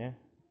week. Yeah?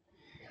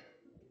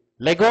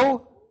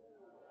 Lego?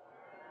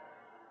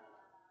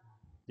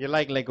 You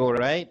like Lego,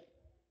 right?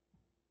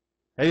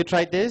 Have you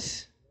tried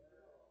this?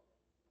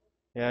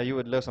 Yeah, you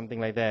would love something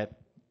like that.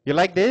 You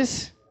like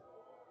this?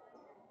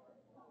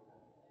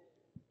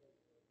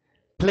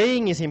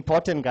 Playing is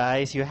important,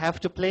 guys. You have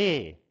to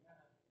play.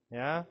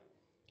 Yeah.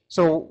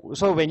 So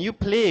when you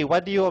play,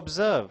 what do you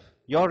observe?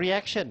 Your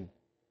reaction,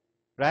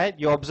 right?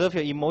 You observe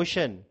your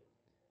emotion.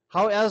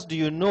 How else do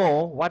you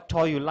know what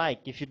toy you like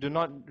if you're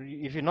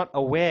not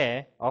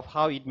aware of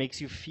how it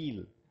makes you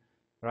feel,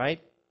 right?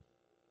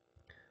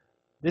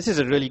 This is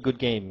a really good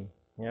game.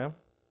 Yeah.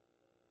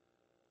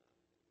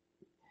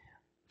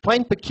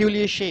 Find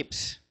peculiar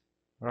shapes,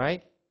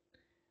 right?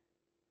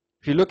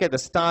 If you look at the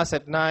stars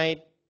at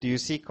night, do you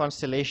see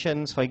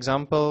constellations, for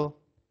example?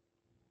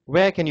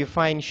 Where can you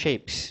find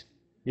shapes?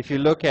 If you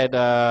look at,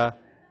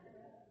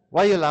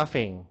 why are you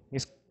laughing?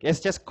 It's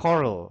just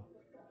coral.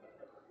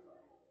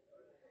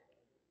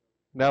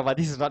 No, but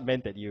this is not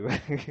meant at you.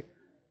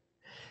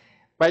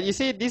 But you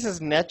see, this is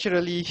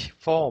naturally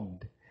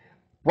formed.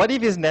 What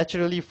if it's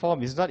naturally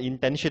formed? It's not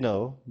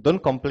intentional.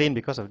 Don't complain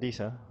because of this.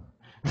 Huh?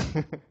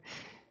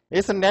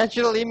 It's a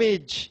natural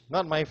image,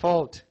 not my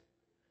fault.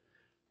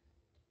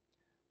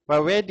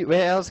 But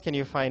where else can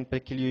you find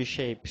peculiar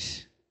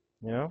shapes?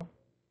 You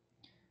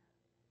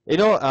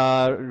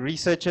know,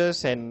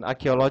 researchers and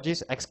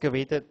archaeologists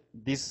excavated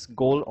this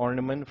gold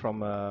ornament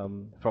from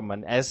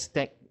an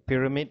Aztec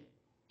pyramid,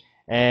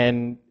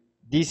 and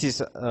this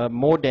is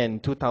more than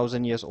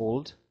 2,000 years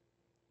old.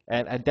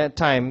 And at that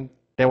time,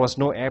 there was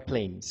no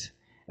airplanes,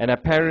 and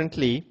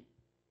apparently,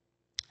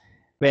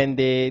 when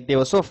they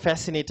were so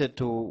fascinated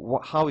to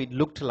how it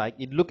looked like,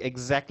 it looked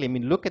exactly. I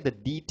mean, look at the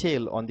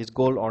detail on this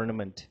gold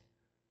ornament.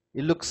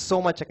 It looks so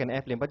much like an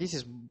airplane, but this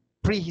is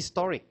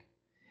prehistoric.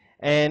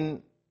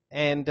 And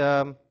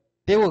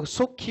they were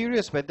so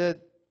curious whether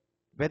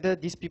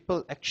these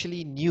people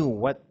actually knew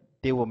what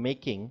they were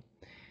making,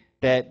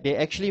 that they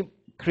actually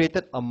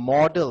created a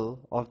model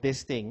of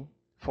this thing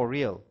for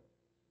real.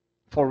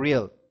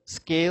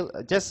 Scale,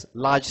 just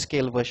large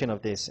scale version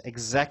of this,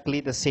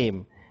 exactly the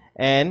same.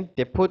 And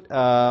they put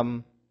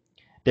a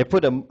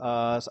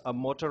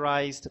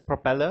motorized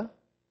propeller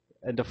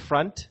at the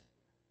front,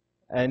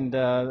 and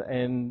a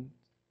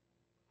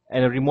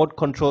remote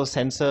control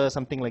sensor,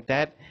 something like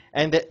that,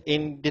 and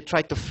they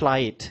tried to fly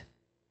it.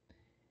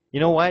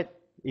 You know what?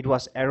 It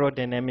was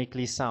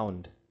aerodynamically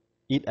sound.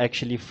 It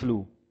actually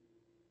flew.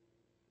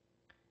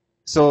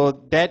 So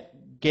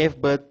that gave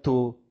birth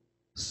to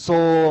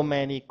so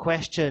many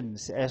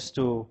questions as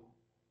to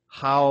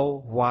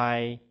how,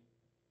 why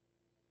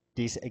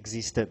this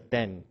existed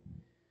then.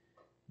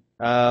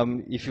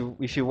 If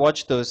you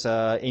watch those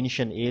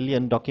ancient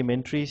alien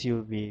documentaries,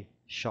 you'll be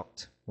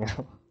shocked.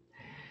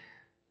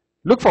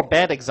 Look for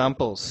bad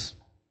examples.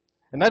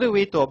 Another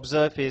way to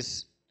observe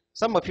is,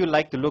 some of you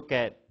like to look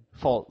at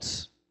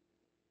faults.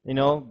 You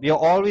know, we are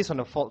always on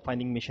a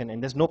fault-finding mission,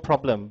 and there's no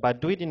problem,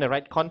 but do it in the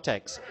right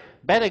context.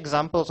 Bad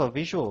examples of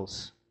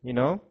visuals, you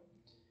know.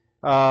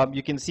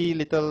 You can see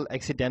little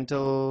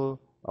accidental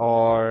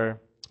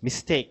or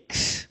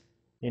mistakes,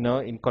 you know,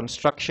 in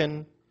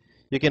construction.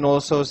 You can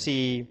also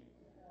see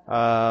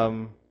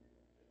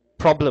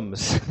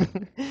problems.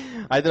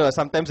 I don't know,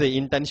 sometimes they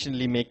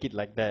intentionally make it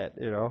like that,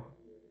 you know.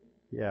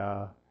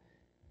 Yeah.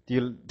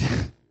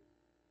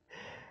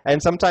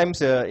 And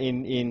sometimes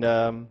even in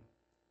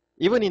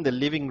the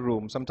living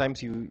room,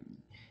 sometimes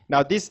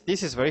now this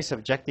is very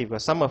subjective,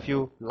 because some of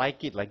you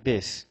like it like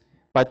this,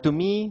 but to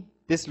me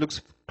this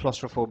looks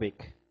claustrophobic.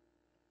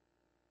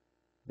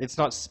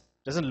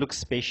 Doesn't look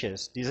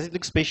spacious. Does it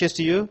look spacious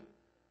to you?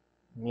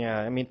 Yeah,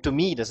 I mean, to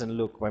me it doesn't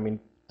look. I mean,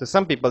 to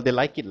some people they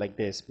like it like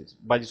this,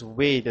 but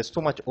there's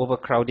so much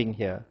overcrowding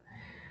here.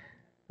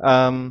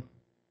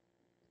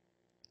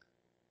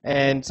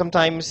 And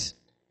sometimes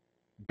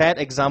bad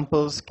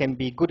examples can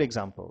be good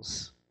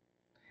examples.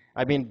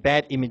 I mean,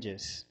 bad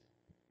images.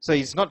 So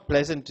it's not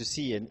pleasant to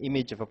see an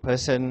image of a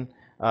person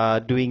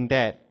doing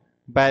that.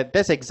 But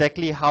that's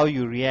exactly how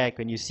you react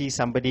when you see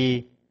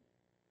somebody,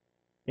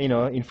 you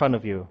know, in front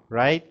of you,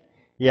 right?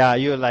 Yeah,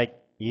 you're like,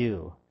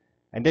 ew.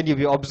 And then you'll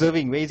be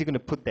observing, where is he going to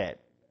put that?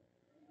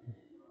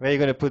 Where are you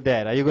going to put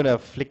that? Are you going to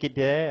flick it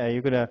there? Are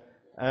you going to,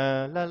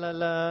 la la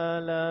la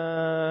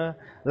la,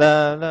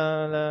 la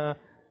la la.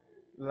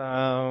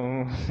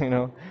 You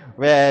know,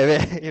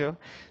 where you know,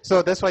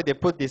 so that's why they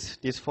put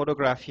this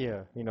photograph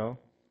here, you know.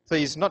 So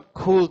it's not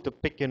cool to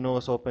pick your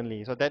nose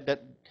openly.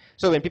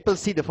 So when people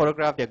see the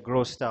photograph, they're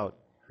grossed out.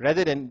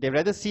 They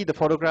rather see the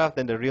photograph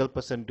than the real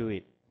person do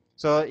it.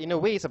 So in a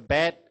way, it's a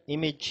bad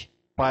image,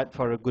 but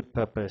for a good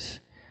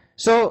purpose.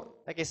 So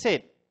like I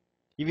said,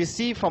 if you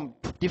see from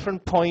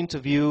different points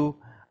of view,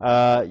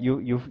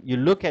 you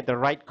look at the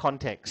right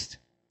context,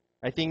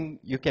 I think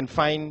you can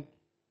find,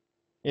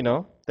 you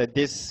know, that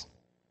this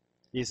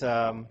is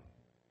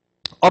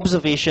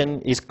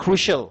observation is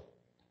crucial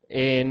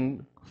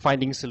in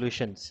finding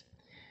solutions.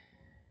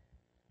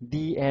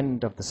 The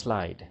end of the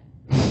slide.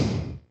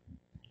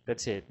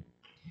 That's it.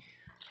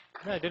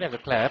 No, I don't have a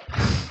clap.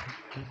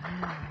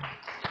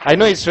 I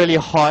know it's really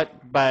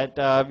hot, but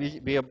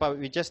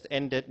we just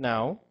ended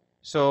now.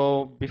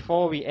 So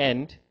before we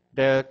end,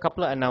 there are a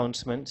couple of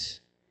announcements.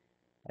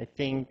 I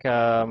think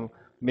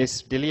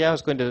Ms. Delia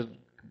is going to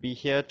be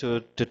here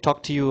to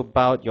talk to you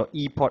about your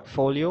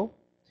e-portfolio.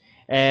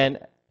 And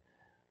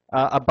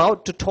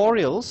about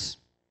tutorials,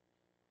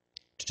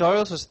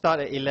 tutorials will start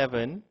at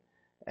 11.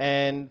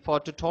 And for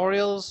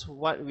tutorials,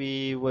 what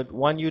we would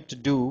want you to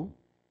do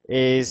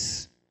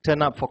is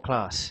turn up for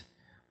class.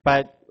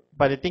 But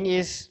the thing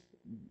is,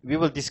 we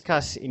will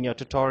discuss in your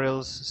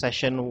tutorials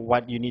session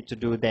what you need to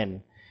do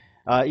then.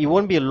 It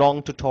won't be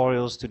long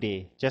tutorials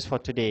today, just for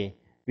today.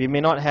 We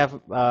may not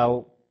have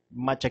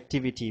much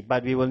activity,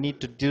 but we will need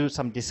to do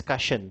some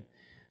discussion.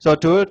 So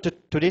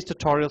today's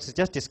tutorials is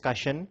just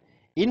discussion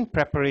in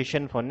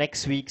preparation for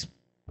next week's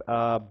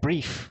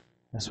brief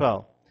as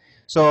well.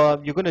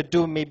 So you're going to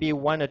do maybe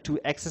 1 or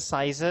 2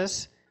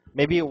 exercises,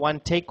 maybe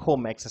 1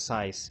 take-home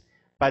exercise.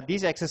 But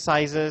these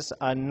exercises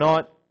are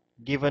not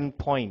given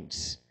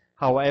points.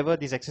 However,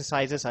 these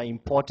exercises are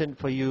important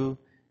for you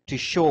to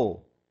show.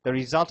 The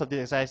result of this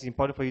exercise is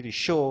important for you to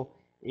show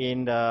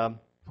in the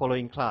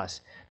following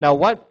class. Now,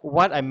 what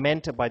I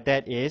meant by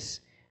that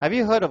is, have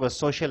you heard of a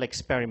social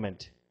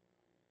experiment?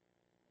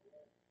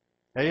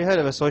 Have you heard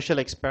of a social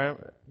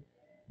experiment?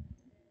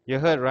 You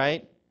heard,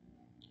 right?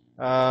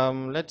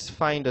 Let's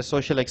find a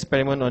social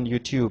experiment on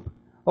YouTube.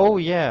 Oh,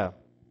 yeah.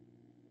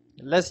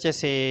 Let's just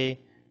say,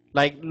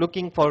 like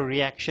looking for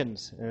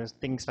reactions,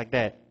 things like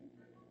that.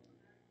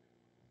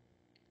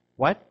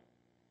 What?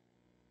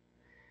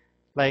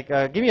 Like,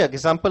 give me an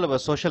example of a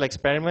social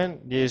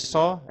experiment you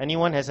saw.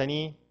 Anyone has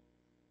any?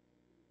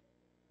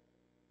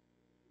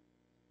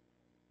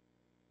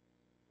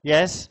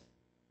 Yes?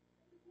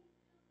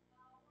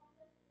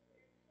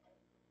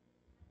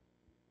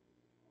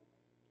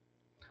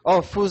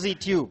 Oh, Fuzzy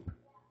Tube.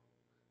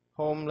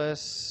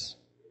 Homeless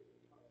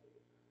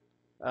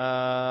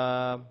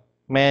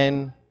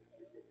man.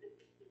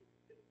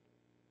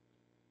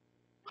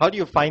 How do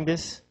you find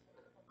this?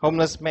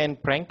 Homeless man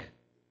prank?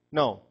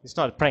 No, it's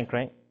not a prank,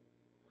 right?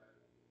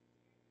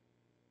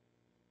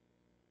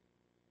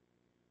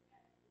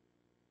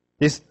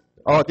 This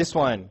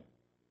one.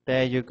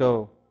 There you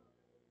go.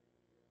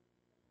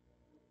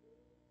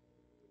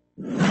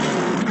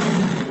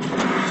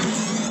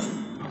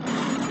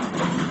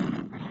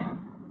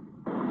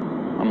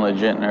 I'm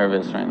legit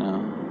nervous right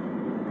now.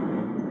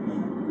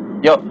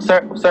 Yo,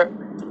 sir.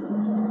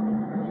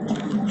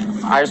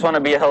 I just want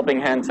to be a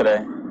helping hand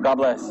today. God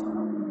bless.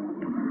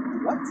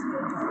 What?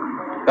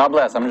 God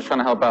bless. I'm just trying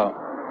to help out.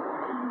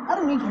 I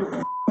don't need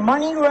your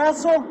money, you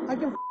asshole. I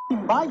can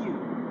buy you.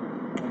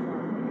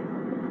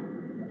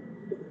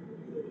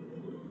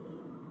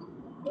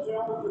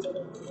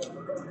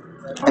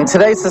 In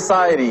today's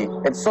society,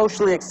 it's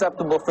socially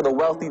acceptable for the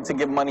wealthy to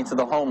give money to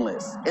the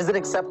homeless. Is it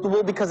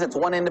acceptable because it's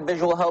one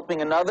individual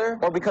helping another,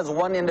 or because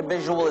one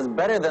individual is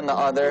better than the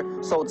other,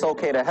 so it's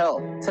okay to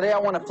help? Today I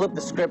want to flip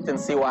the script and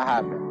see what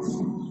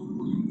happens.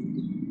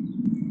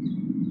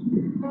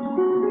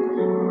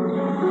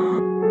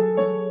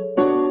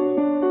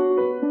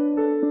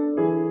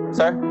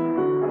 Sir? I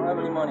don't have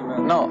any money,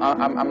 man. No,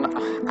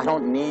 I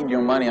don't need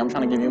your money. I'm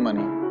trying to give you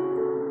money. I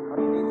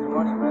don't need your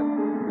money,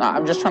 man. Nah,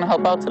 I'm just trying to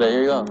help out today.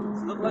 Here you go.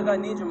 Does it look like I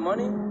need your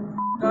money?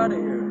 Get out of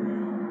here.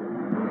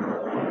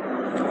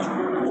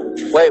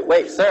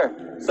 Wait, sir.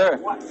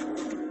 What?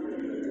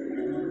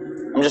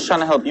 I'm just trying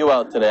to help you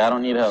out today. I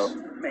don't need help.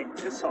 Mate,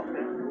 piss off,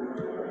 man.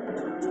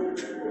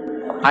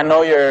 I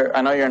know you're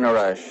in a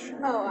rush.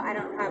 Oh, I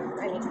don't have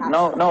any cash.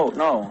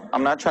 No.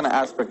 I'm not trying to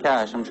ask for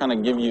cash. I'm trying to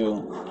give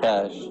you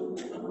cash.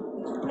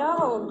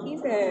 No,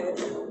 keep it.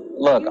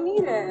 Look, You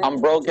need it.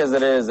 I'm broke as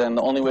it is, and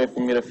the only way for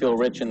me to feel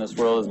rich in this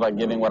world is by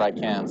giving what I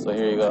can. So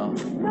here you go.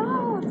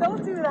 No,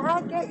 don't do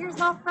that. Get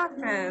yourself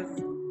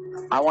breakfast.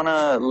 I want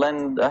to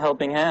lend a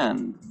helping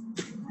hand.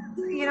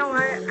 You know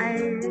what?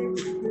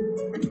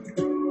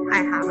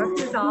 I have a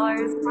few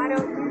dollars. Why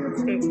don't you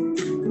take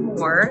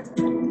more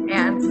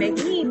and make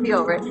me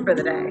feel rich for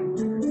the day?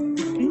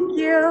 Thank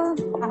you.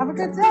 Have a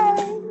good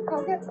day.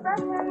 Go get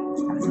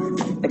breakfast.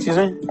 Excuse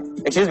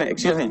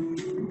me.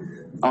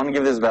 I want to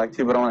give this back to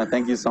you, but I want to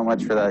thank you so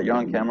much for that. You're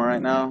on camera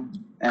right now,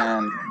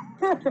 and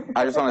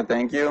I just want to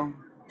thank you.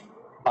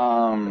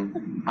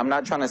 I'm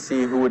not trying to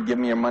see who would give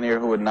me your money or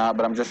who would not,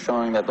 but I'm just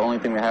showing that the only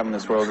thing we have in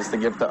this world is to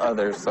give to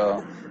others.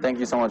 So thank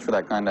you so much for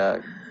that kind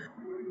act.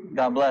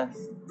 God bless.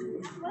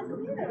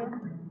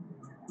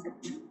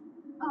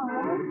 Oh,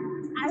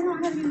 I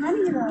don't have any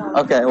money though.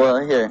 Okay, well,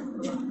 here,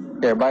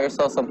 buy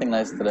yourself something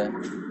nice today.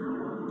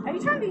 Are you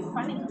trying to be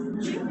funny?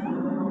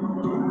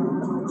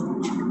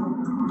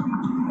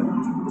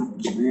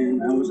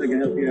 Man, I wish I could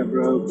help you out,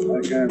 bro.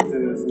 I got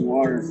some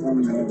water or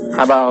something.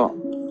 How about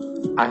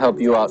I help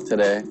you out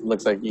today?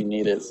 Looks like you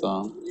need it,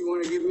 so. You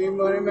want to give me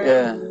money, man?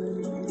 Yeah.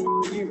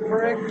 You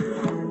prick.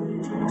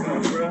 Yeah,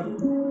 bro.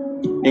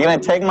 You're gonna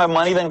take my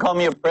money, then call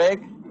me a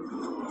prick?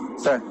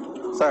 Sir.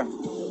 What's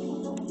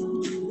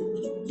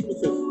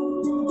this?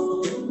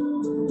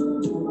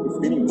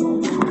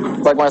 It's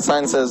Like my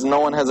sign says, no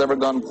one has ever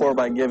gone poor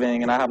by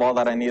giving, and I have all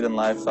that I need in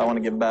life, so I want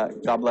to give back.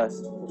 God bless.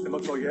 And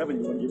look all you have,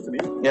 and you want to give to me?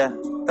 Yeah,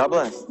 God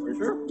bless. You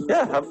sure?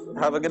 Yeah,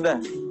 have a good day.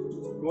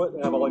 You know what?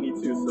 I have all I need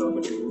to, so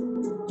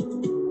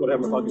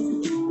whatever, I'll give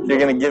you. You're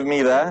gonna give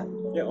me that?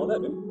 Yeah, all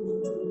that, man.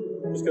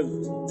 Just because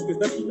it's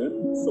nephew, man.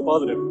 It's so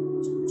positive.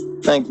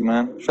 Thank you,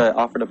 man. Should I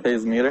offer to pay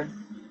his meter?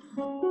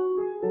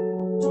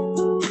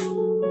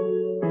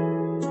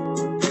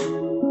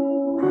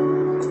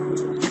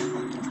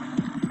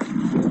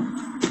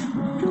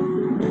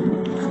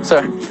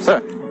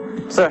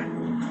 Sir,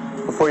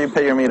 before you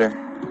pay your meter.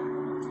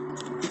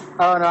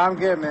 Oh, no, I'm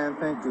good, man.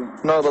 Thank you.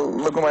 No, but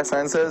look what my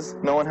sign says.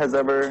 No one has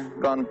ever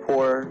gone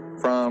poor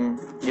from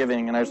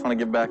giving, and I just want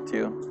to give back to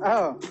you.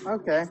 Oh,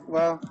 okay.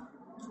 Well,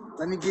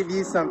 let me give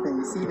you something.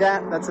 You see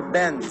that? That's a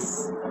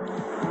Benz.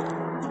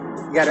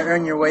 You got to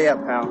earn your way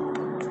up, pal.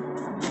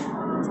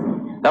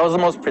 That was the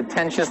most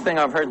pretentious thing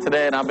I've heard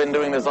today, and I've been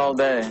doing this all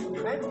day.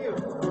 Thank you.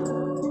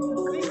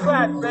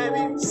 C-class,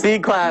 baby.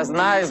 C-class,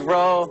 nice,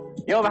 bro.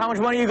 Yo, but how much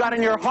money you got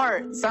in your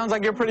heart? Sounds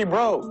like you're pretty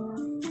broke.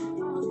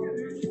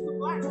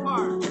 Black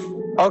car.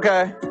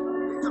 Okay.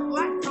 It's a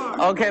black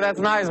car. Okay, that's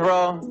nice,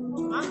 bro.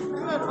 I'm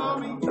good,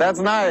 homie. That's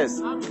nice.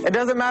 It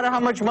doesn't matter how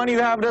much money you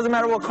have. It doesn't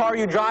matter what car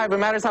you drive. It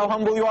matters how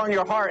humble you are in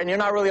your heart, and you're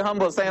not really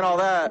humble saying all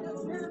that.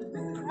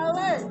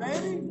 LA,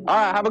 baby. All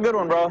right, have a good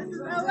one, bro.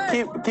 LA.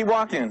 Keep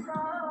walking.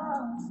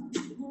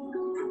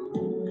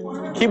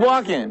 Keep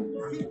walking.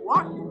 Keep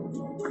walking.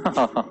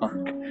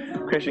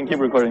 Christian, keep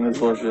recording this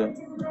bullshit.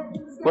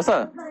 What's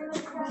up?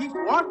 Keep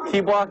walking.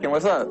 Keep walking.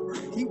 What's up?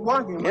 Keep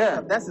walking.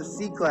 Yeah. That's a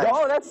C-class.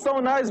 Oh, that's so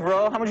nice,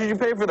 bro. How much did you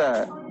pay for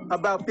that?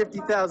 About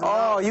 $50,000.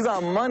 Oh, you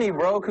got money,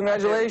 bro.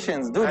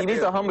 Congratulations. Dude, I you need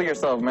do. to humble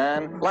yourself,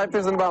 man. Life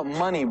isn't about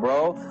money,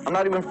 bro. I'm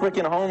not even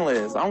freaking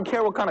homeless. I don't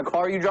care what kind of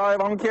car you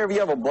drive. I don't care if you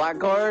have a black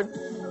card.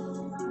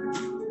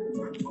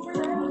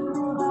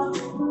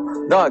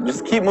 Dog,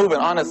 just keep moving,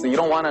 honestly. You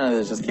don't want none of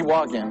this. Just keep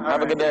walking.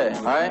 Have a good day,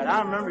 all right?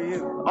 I remember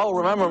you. Oh,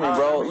 remember me,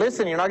 bro.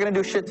 Listen, you're not going to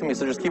do shit to me,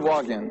 so just keep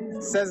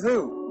walking. Says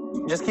who?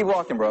 Just keep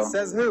walking, bro.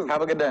 Says who?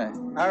 Have a good day.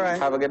 All right.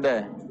 Have a good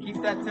day.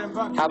 Keep that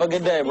 $10. Have a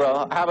good day,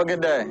 bro. Have a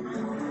good day.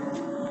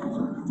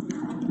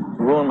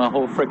 Ruined my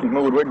whole freaking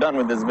mood. We're done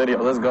with this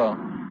video. Let's go.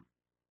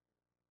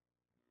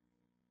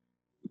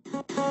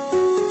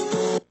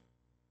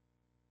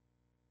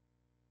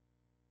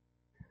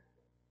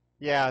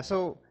 Yeah,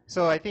 so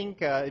I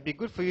think it'd be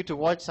good for you to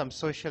watch some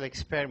social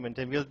experiment,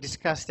 and we'll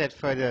discuss that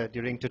further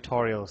during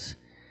tutorials.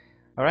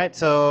 All right,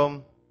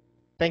 so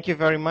thank you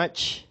very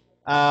much.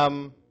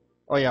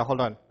 Oh yeah,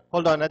 hold on,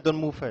 don't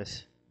move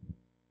first.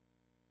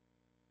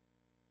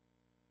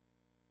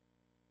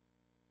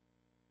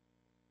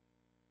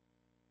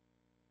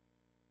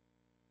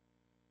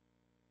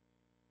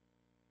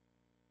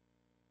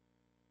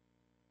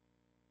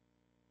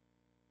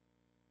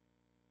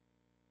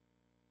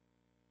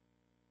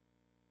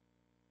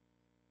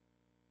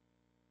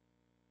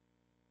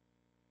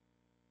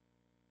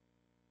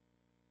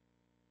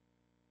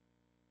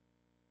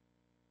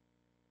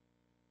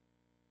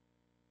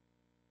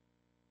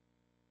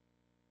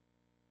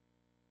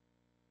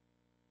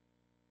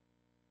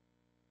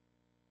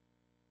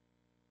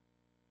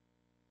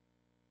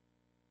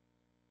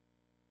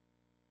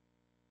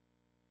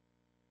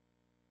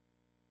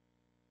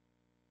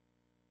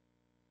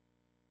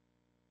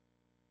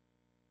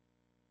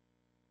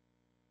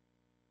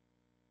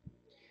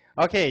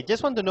 Okay,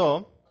 just want to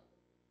know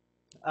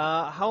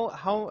how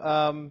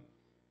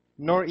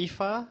Nor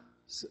Ifa,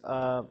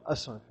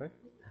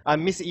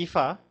 Miss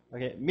Ifa.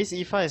 Okay, Miss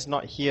Ifa is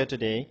not here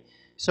today.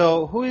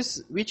 So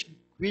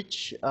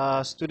which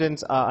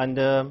students are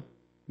under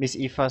Miss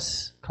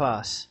Ifa's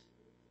class?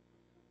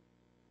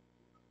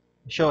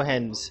 Show of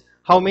hands.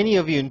 How many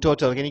of you in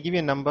total? Can you give me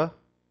a number?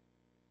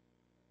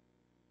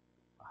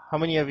 How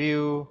many of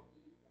you?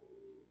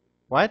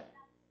 What?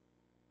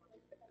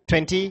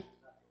 20?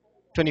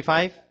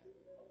 25?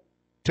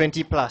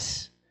 20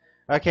 plus.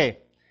 Okay.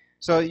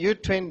 So you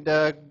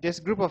this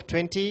group of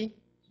 20,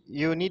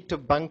 you need to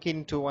bunk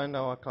into one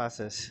of our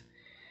classes.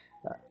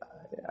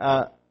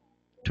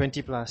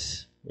 20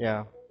 plus.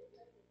 Yeah.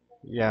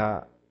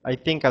 Yeah. I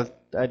think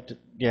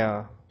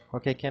yeah.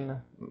 Okay,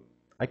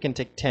 I can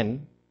take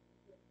 10.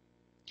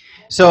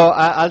 So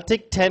I'll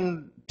take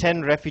 10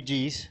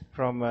 refugees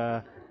from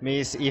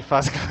Miss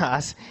Ifa's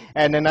class,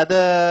 and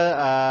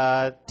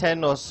another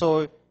 10 or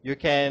so you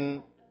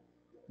can,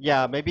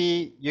 yeah,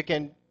 maybe you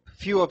can,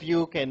 few of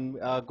you can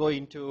go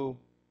into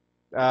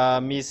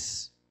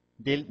Miss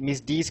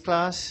D's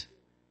class.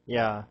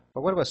 Yeah.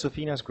 But what about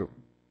Sufina's group?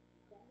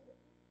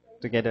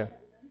 Together.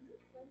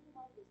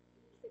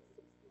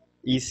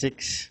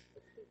 E6.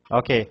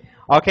 Okay.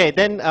 Okay,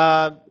 then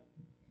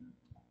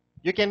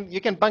you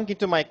can bunk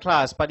into my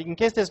class, but in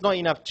case there's not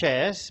enough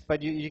chairs,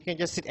 but you can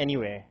just sit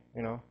anywhere,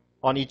 you know,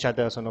 on each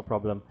other, so no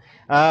problem.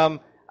 Where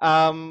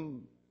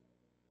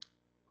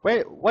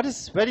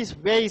is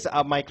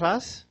my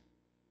class?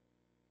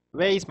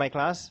 Where is my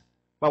class?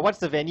 Well, what's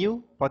the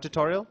venue for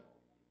tutorial?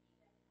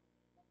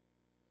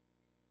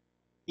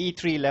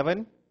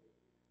 E311.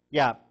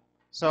 Yeah.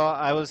 So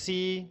I will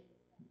see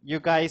you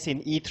guys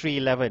in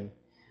E311.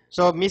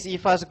 So Miss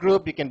Ifa's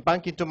group, you can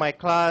bunk into my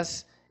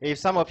class. If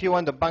some of you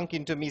want to bunk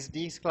into Miss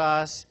D's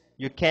class,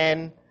 you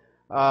can.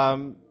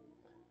 And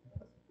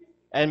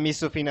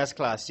Miss Sofina's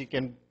class, you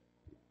can.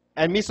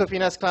 And Miss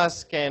Sofina's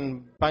class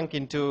can bunk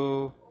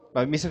into,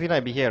 Miss Sofina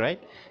will be here,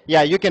 right?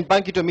 Yeah, you can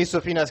bunk into Miss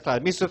Sofina's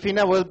class. Miss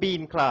Sofina will be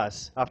in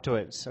class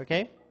afterwards,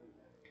 okay?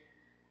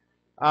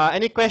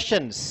 Any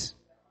questions?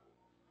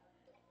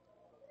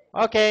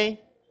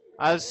 Okay,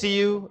 I'll see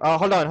you.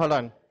 Hold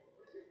on.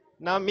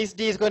 Now Miss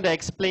D is going to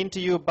explain to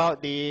you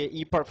about the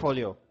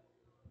e-portfolio.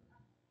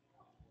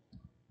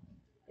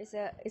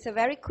 It's a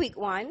very quick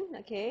one,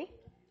 okay?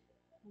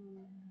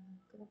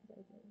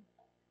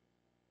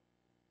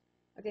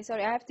 Okay,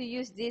 sorry, I have to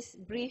use this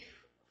brief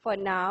for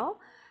now.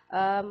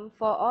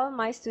 For all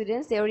my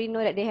students, they already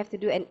know that they have to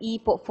do an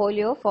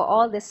e-portfolio for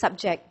all the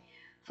subject.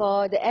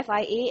 For the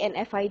FIA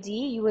and FID,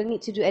 you will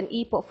need to do an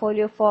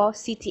e-portfolio for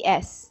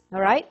CTS,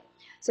 all right?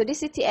 So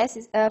this CTS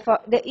is for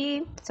the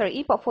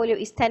e-portfolio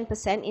is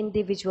 10%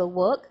 individual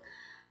work.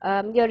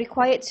 You're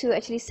required to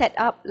actually set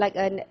up like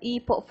an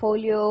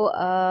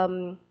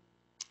e-portfolio,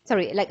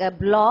 like a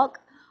blog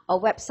or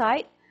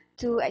website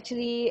to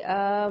actually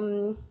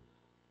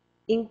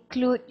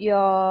include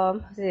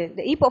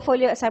the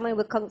e-portfolio assignment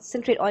will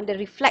concentrate on the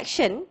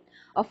reflection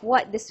of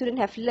what the student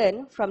have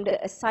learned from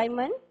the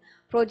assignment,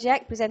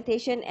 project,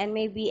 presentation, and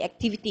maybe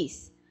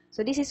activities.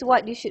 So this is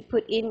what you should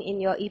put in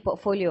your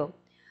e-portfolio.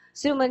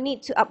 Students will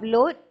need to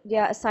upload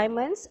their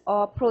assignments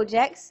or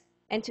projects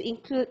and to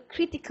include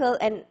critical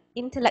and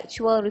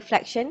intellectual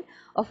reflection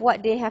of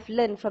what they have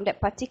learned from that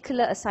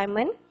particular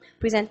assignment,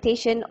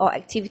 presentation, or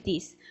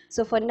activities.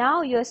 So for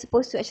now, you're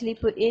supposed to actually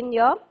put in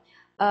your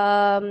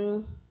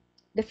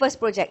the first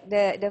project,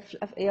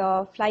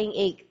 your flying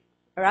egg,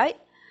 all right?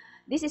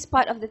 This is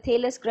part of the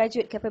Taylor's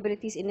Graduate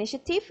Capabilities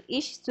Initiative.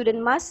 Each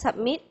student must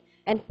submit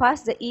and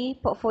pass the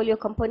e-portfolio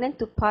component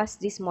to pass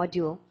this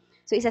module.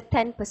 So it's a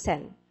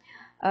 10%.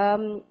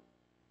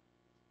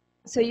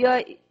 So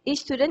each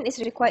student is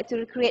required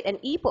to create an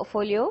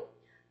e-portfolio.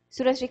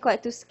 Students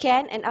required to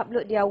scan and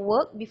upload their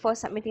work before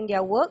submitting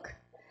their work,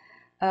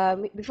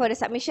 before the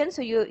submission.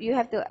 So you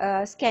have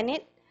to scan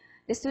it.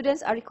 The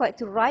students are required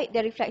to write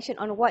their reflection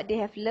on what they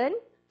have learned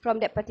from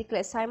that particular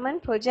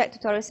assignment, project,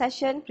 tutorial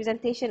session,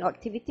 presentation, or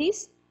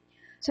activities.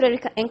 So they're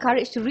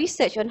encouraged to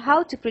research on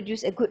how to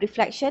produce a good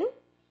reflection.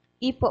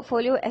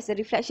 E-portfolio as a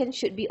reflection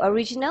should be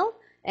original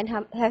and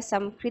have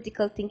some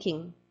critical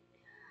thinking.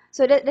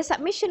 So the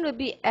submission will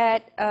be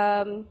at,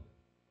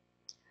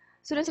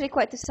 students are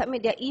required to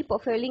submit their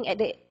e-portfolio at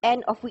the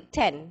end of week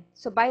 10.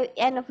 So by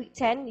end of week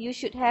 10, you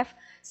should have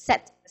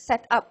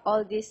set up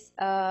all this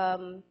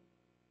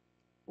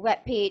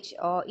web page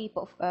or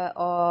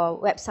or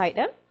website.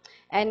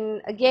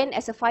 And again,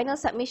 as a final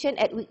submission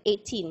at week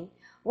 18,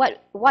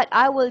 what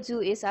I will do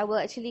is I will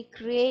actually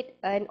create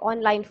an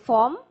online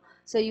form.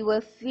 So you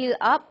will fill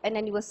up and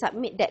then you will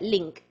submit that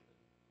link.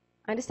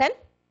 Understand?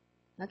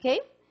 Okay.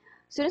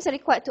 Students are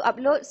required to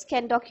upload,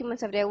 scan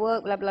documents of their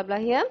work, blah, blah, blah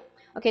here.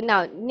 Okay,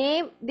 now,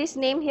 this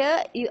name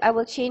here, I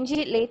will change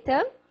it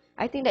later.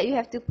 I think that you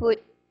have to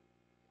put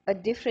a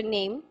different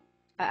name.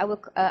 I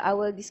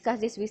will discuss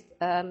this with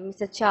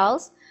Mr.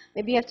 Charles.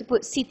 Maybe you have to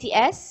put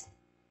CTS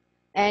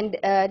and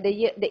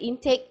the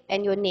intake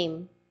and your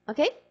name.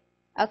 Okay?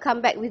 I'll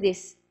come back with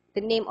this,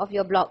 the name of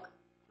your blog.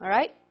 All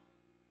right?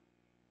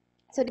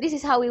 So this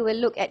is how we will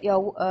look at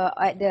your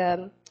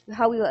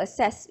how we will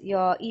assess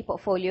your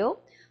e-portfolio.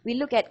 We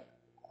look at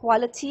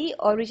quality,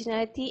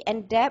 originality,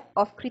 and depth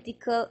of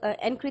critical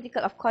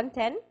of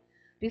content,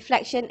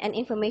 reflection, and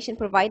information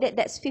provided.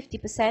 That's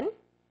 50%.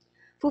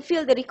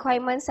 Fulfill the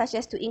requirements such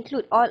as to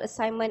include all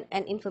assignment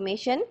and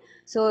information.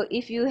 So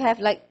if you have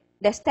like,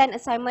 there's 10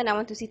 assignment, I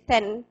want to see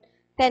 10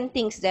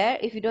 things there.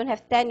 If you don't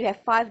have 10, you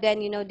have 5,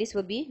 then you know this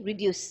will be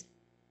reduced.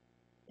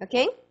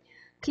 Okay?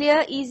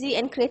 Clear, easy,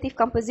 and creative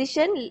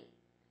composition,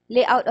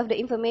 layout of the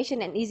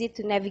information, and easy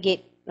to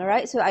navigate. All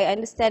right? So I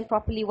understand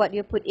properly what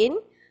you put in.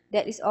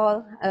 That is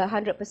all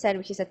 100%,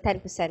 which is a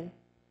 10%.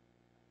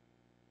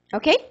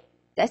 Okay?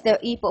 That's the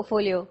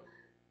e-portfolio.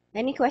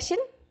 Any question?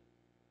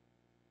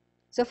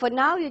 So for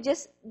now, you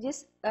just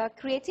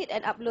create it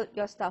and upload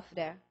your stuff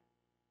there.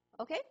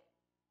 Okay?